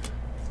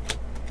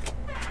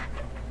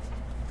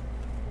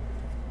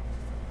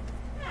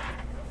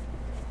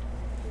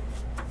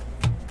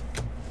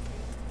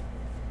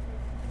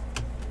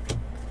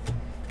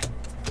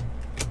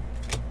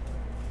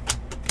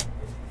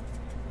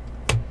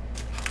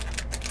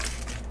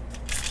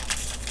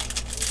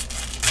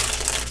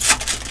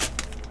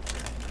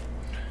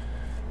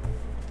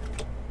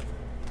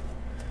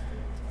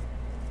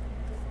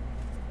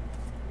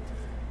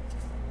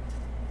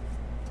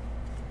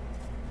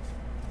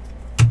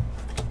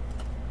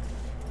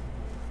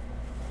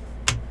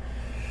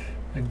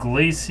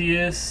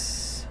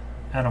 Iglesias,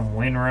 Adam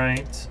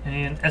Wainwright,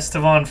 and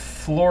Estevan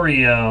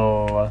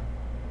Florial,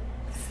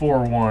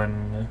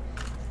 4-1.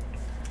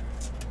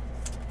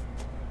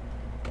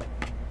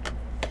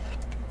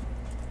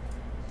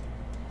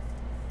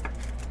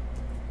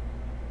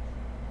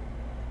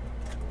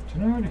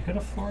 Did I already hit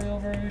a Florial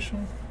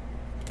variation?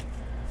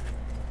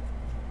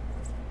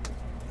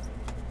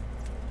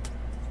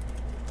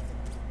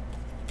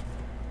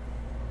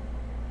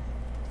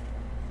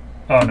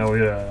 Oh no, we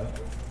had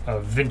a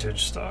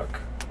vintage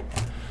stock.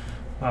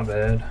 My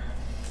bad.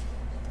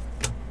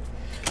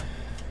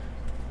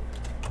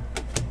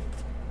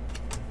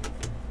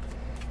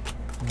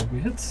 We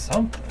hit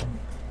something.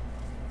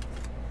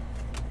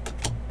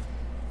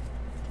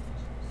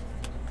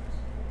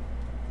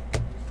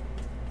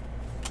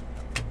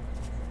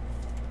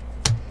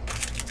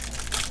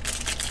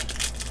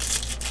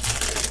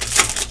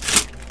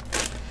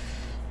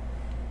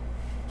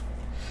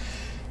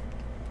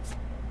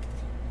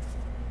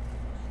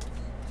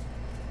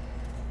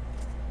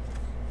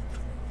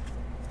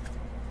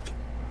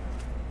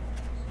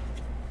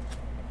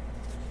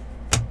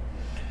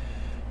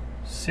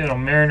 Seattle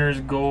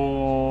Mariners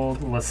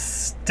gold, La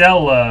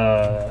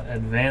Stella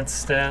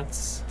advanced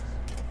stats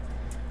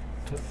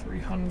to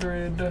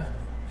 300,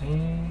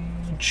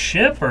 and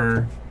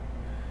Chipper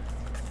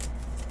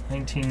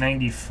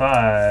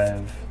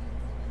 1995.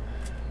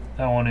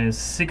 That one is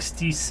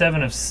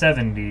 67 of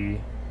 70.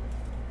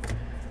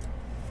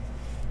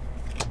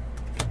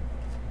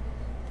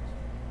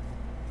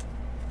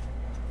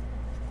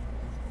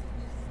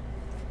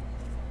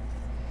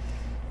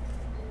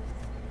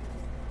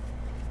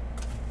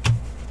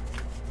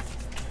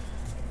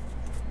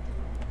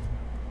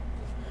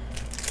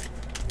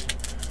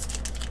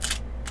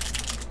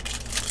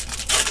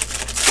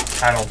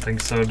 I don't think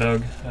so,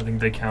 Doug. I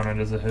think they count it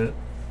as a hit.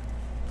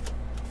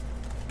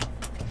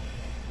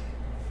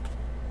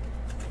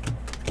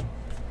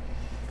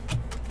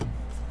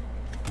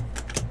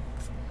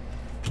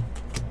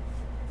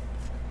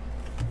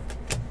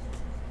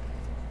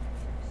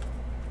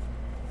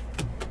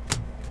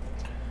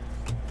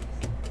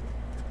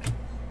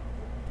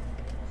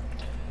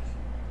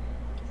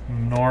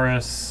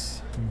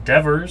 Norris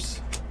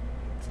Devers.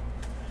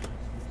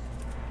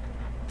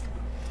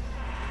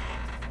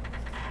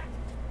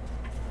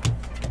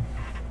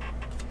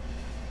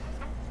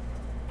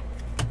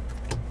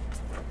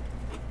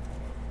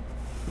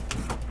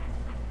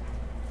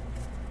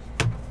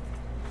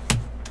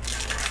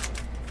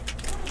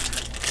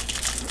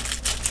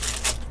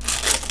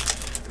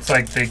 It's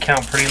like they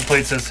count printing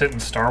plates as hitting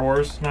Star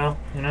Wars now,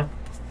 you know?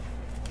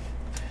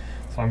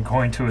 So I'm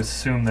going to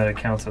assume that it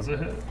counts as a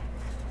hit.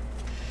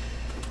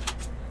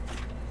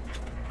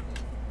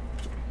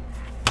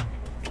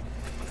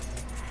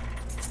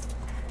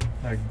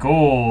 A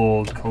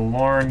gold,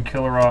 Kaloran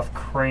Killaroff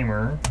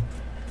Kramer.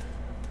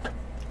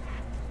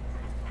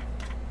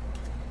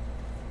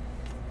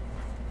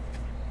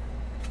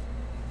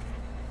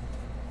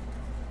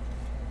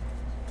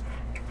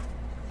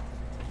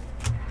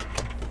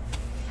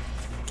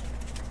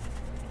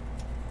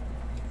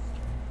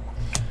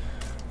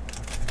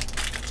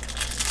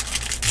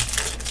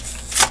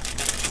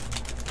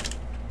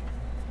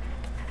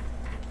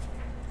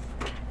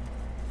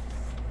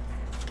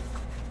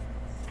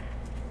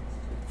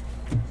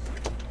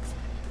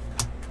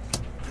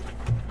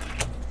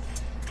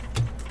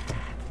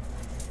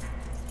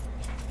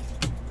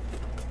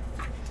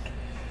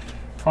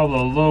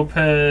 Pablo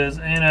Lopez,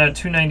 and a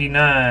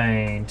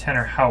 $2.99,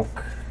 Tanner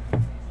Houck,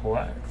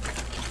 black.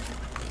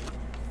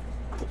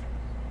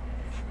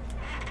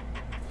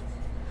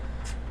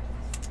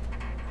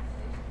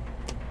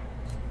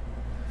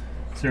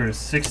 Zero to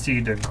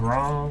 60,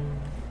 DeGrom.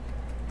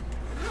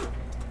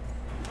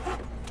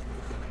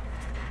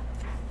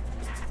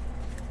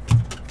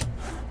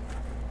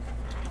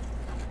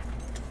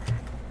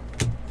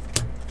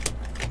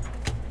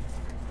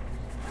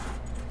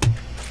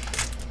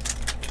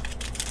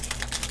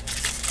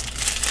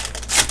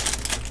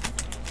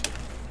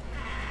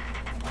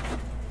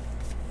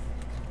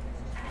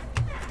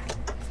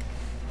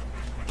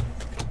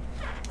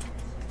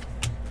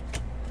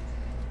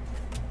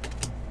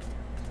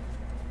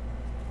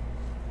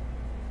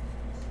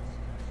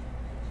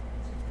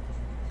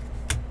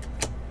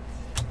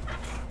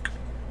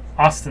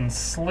 Austin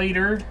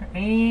Slater,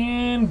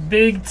 and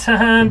Big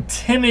Time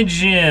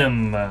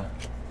Timmy-Jim.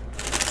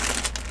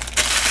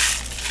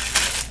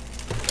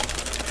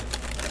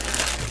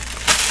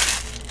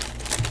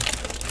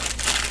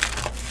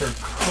 For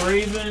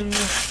Craven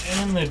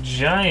and the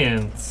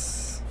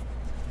Giants.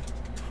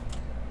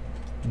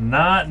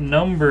 Not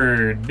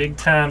numbered. Big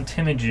Time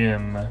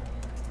Timmy-Jim.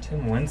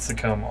 Tim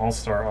Lincecum,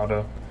 All-Star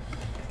Auto.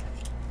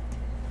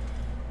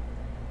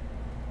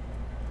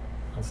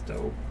 That's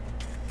dope.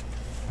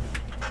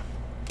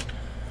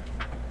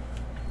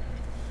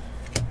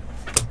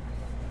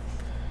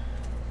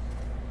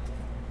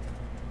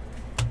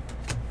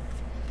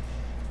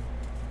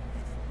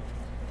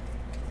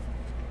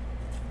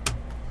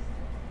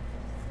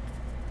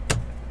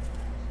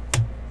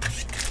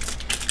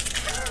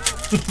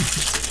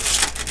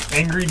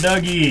 Angry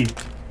Dougie.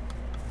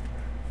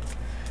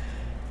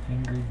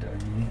 Angry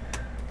Dougie.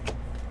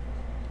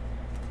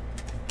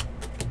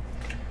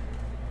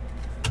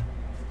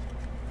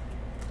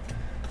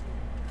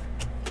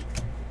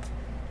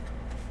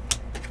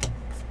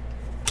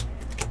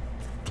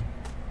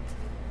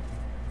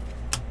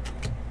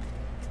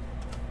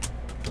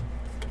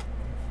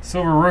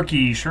 Silver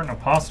Rookie, Shirt and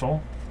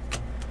Apostle.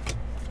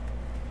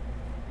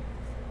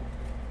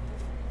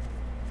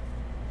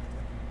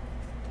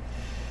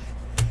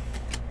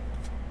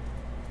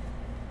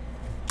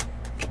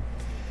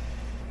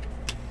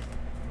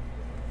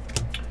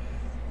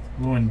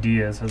 Luan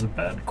Diaz has a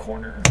bad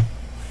corner.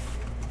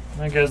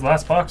 That guy's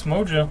last box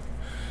mojo.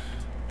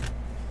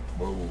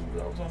 Whoa,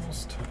 that was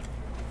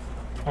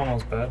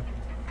almost bad.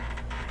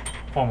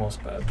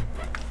 Almost bad.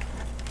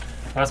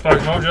 Last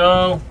box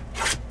mojo.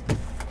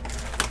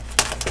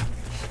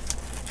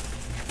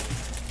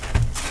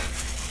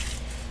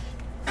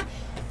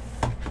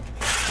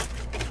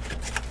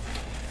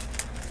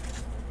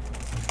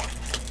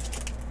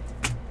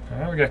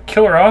 Alright, we got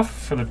Killer Off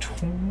for the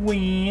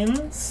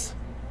Twins.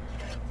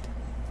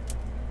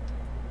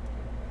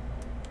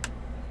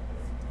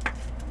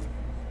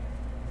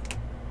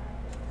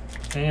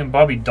 And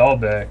Bobby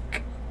Dahlbeck.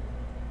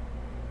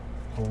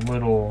 A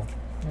little,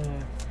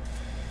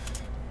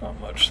 not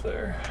much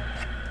there.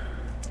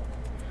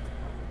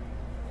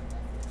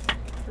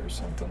 There's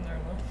something there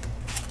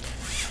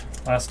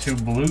though. Last two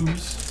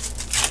blues.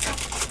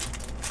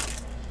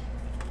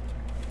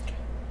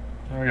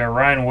 And we got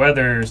Ryan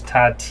Weathers,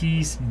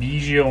 Tatis,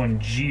 Biggio,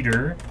 and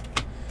Jeter.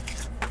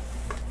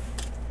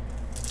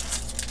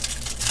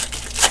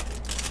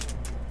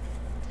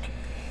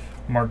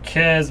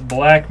 Marquez,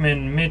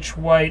 Blackman, Mitch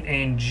White,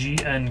 and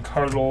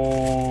Giancarlo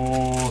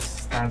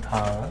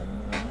Stanton.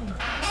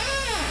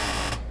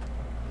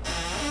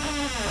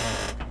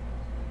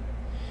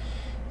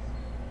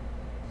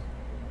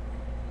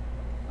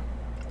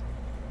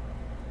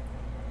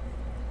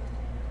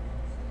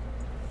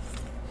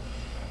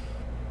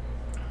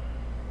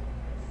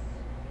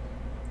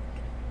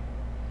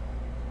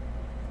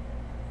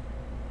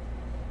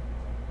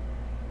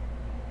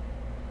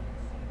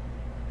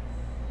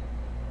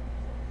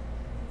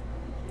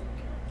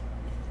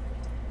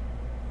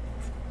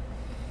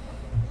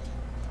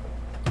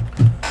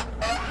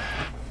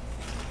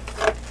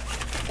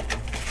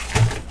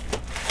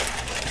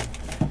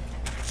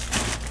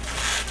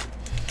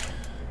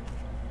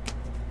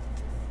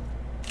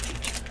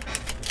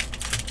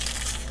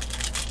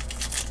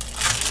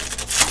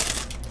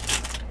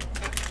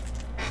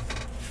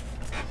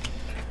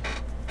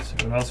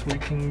 what else we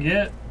can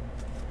get.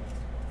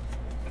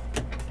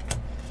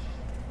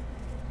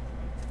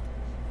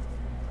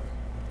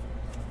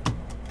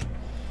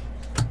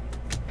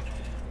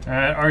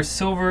 Alright, our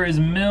silver is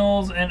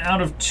Mills and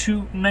out of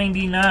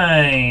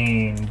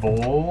 299.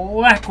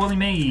 Black Willie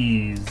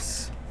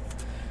Mays.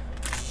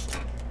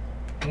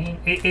 And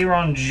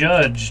Aaron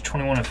Judge,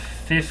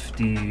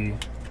 21/50.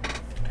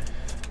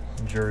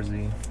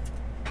 Jersey.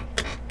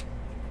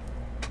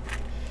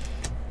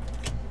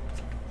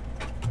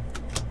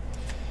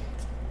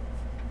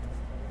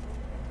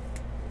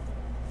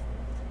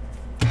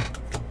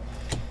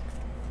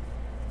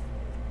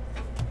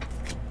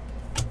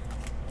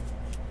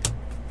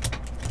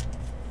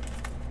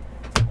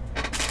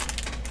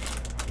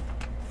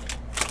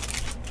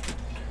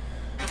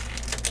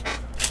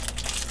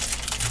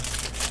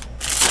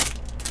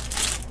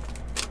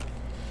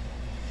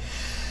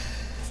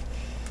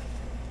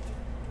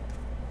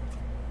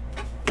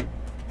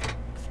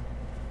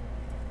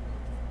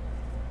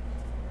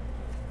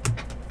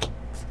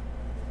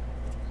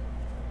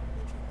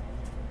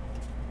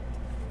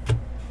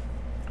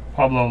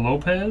 Pablo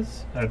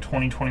Lopez out of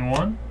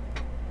 2021.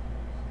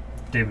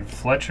 David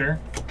Fletcher.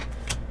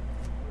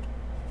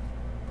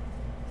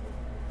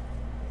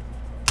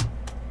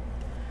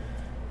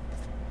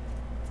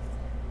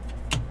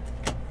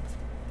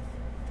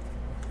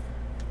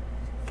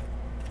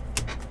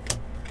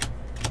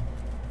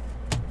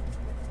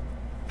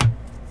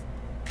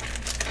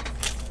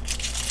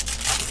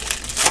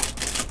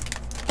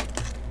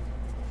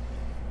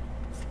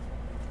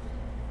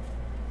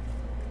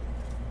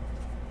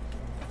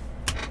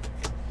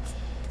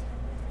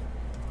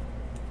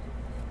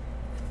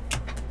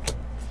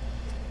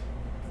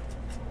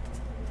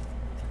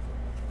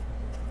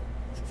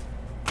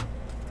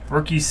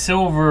 Rookie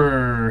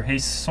silver,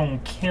 Hae-Sung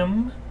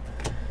Kim.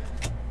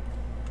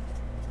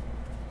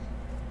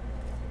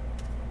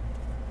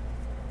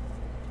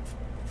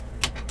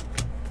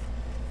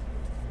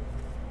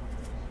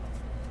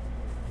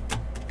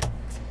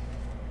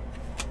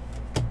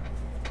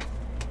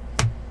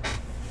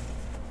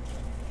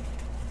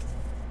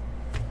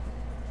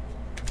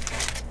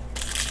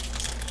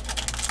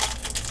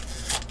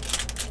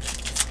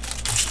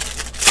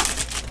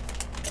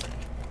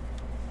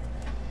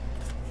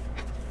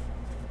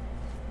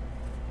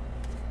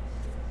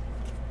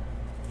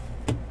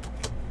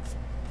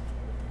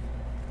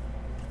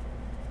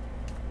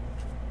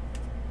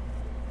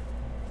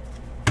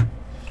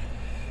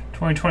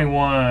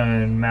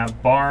 '21,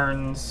 Matt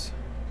Barnes,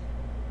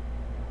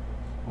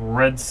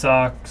 Red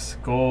Sox,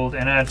 gold,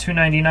 and at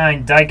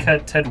 /299, die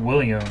cut Ted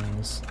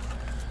Williams.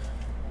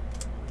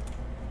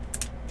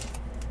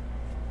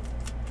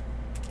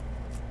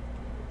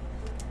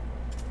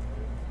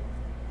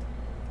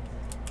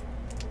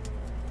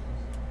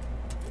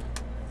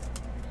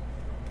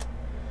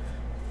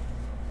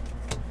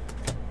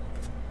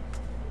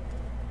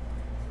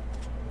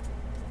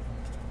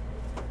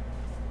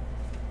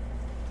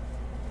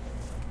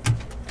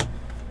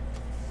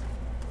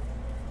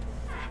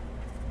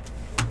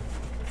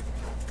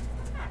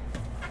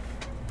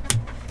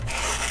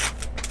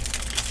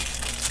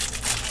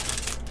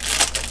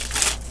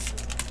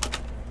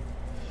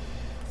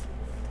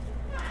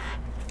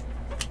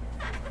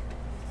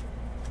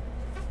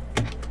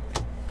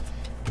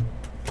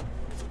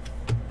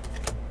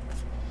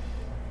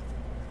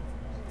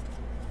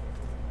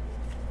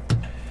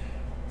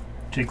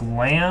 Jake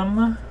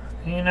Lamb,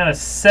 and at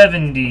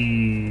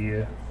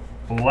 /70,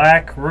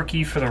 black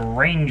rookie for the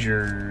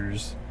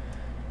Rangers,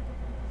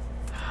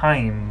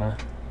 Heim.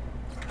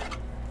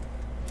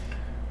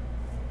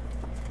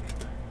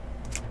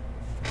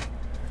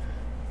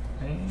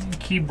 And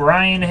Key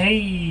Brian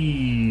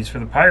Hayes for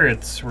the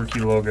Pirates, rookie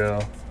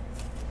logo.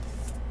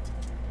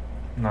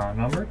 Not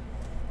numbered.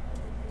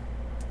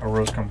 A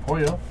Rose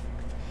Campoyo.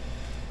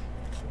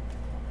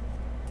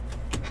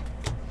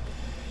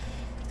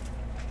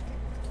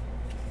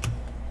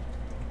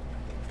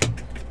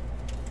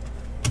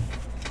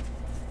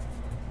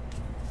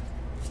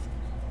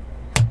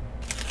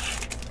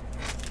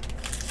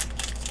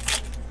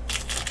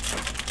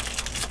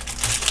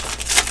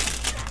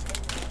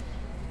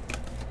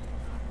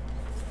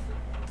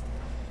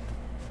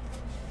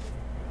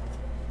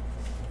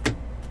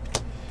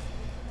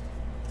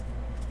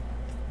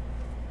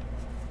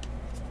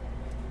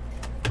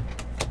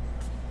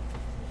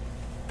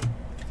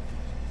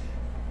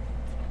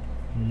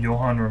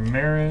 Johan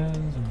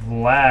Ramirez,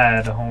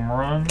 Vlad, home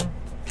run.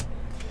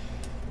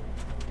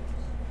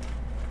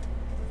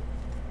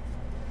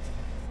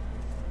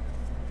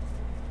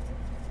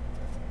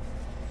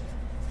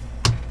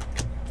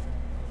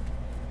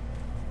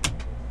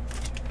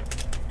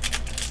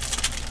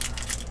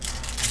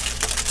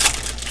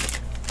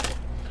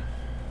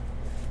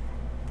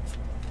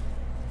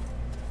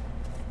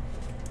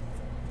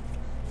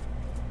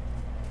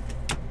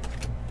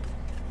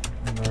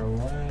 And our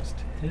last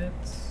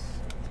hits.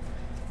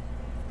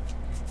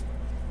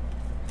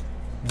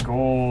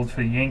 Gold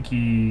for the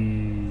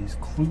Yankees,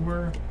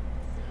 Kluber.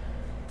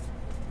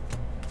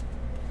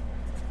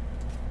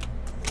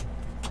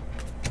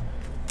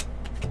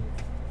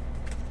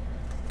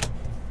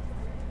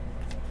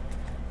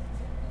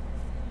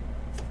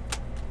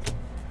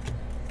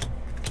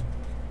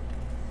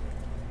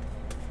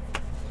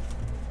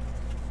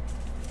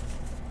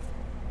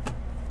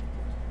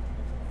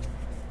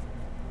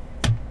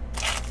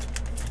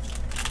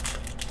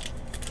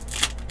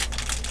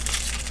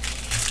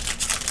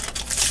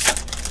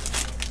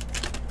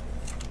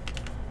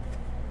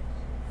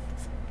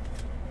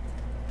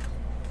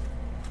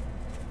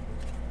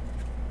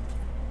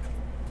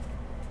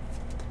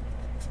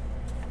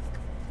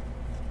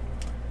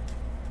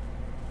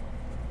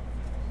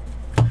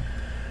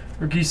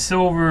 Rookie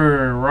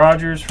silver,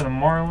 Rogers for the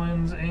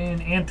Marlins,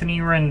 and Anthony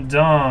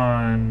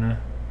Rendon,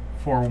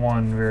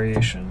 4-1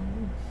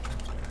 variation.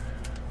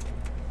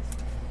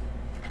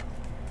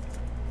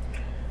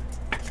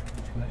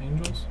 For the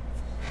Angels.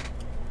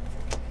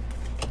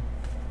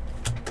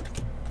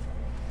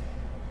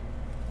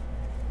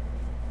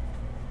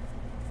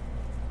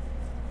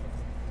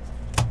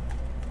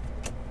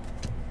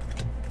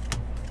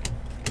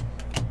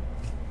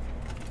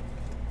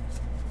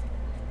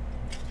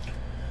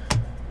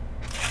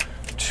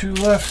 Two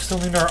left, still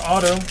need our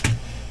auto.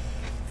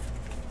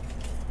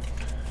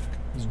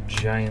 This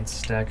giant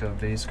stack of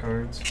base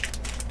cards.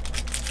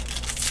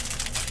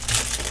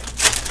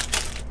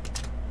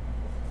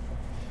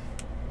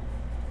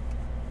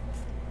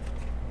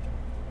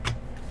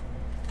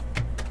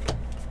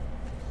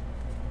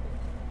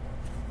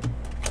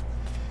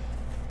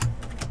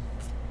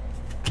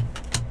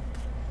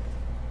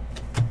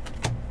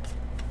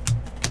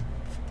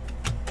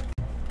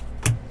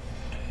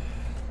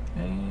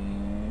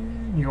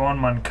 Yoan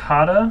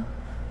Moncada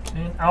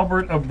and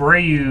Albert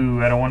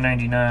Abreu at a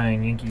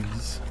 199.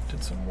 Yankees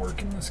did some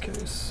work in this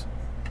case.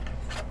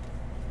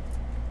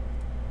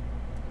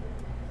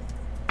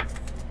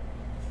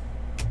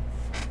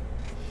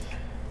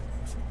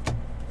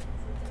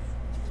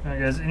 Alright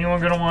guys,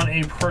 anyone gonna want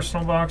a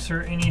personal box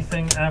or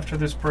anything after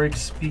this break,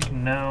 speak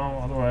now.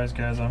 Otherwise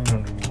guys, I'm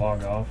going to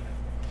log off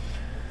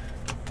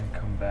and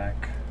come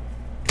back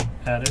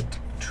at it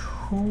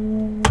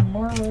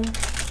tomorrow.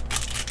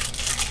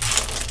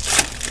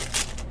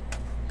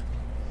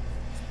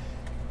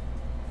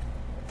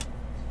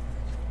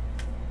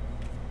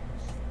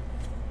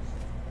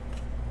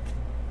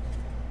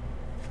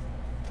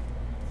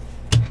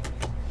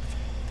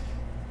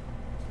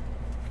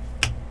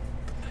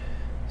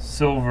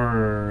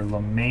 Silver,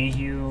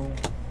 LeMahieu.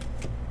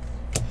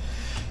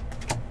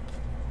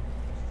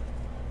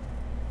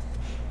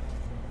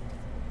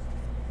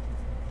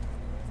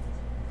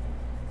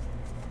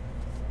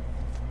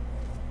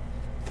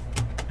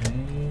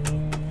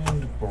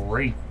 And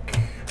break.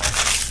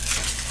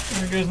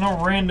 There goes no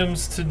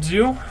randoms to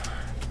do.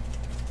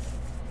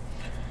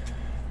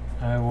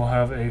 I will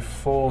have a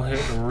full hit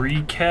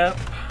recap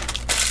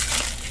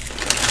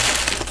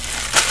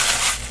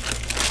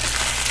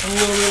a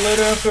little bit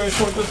later after I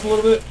sort this a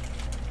little bit.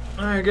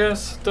 Alright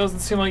guys, doesn't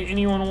seem like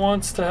anyone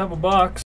wants to have a box.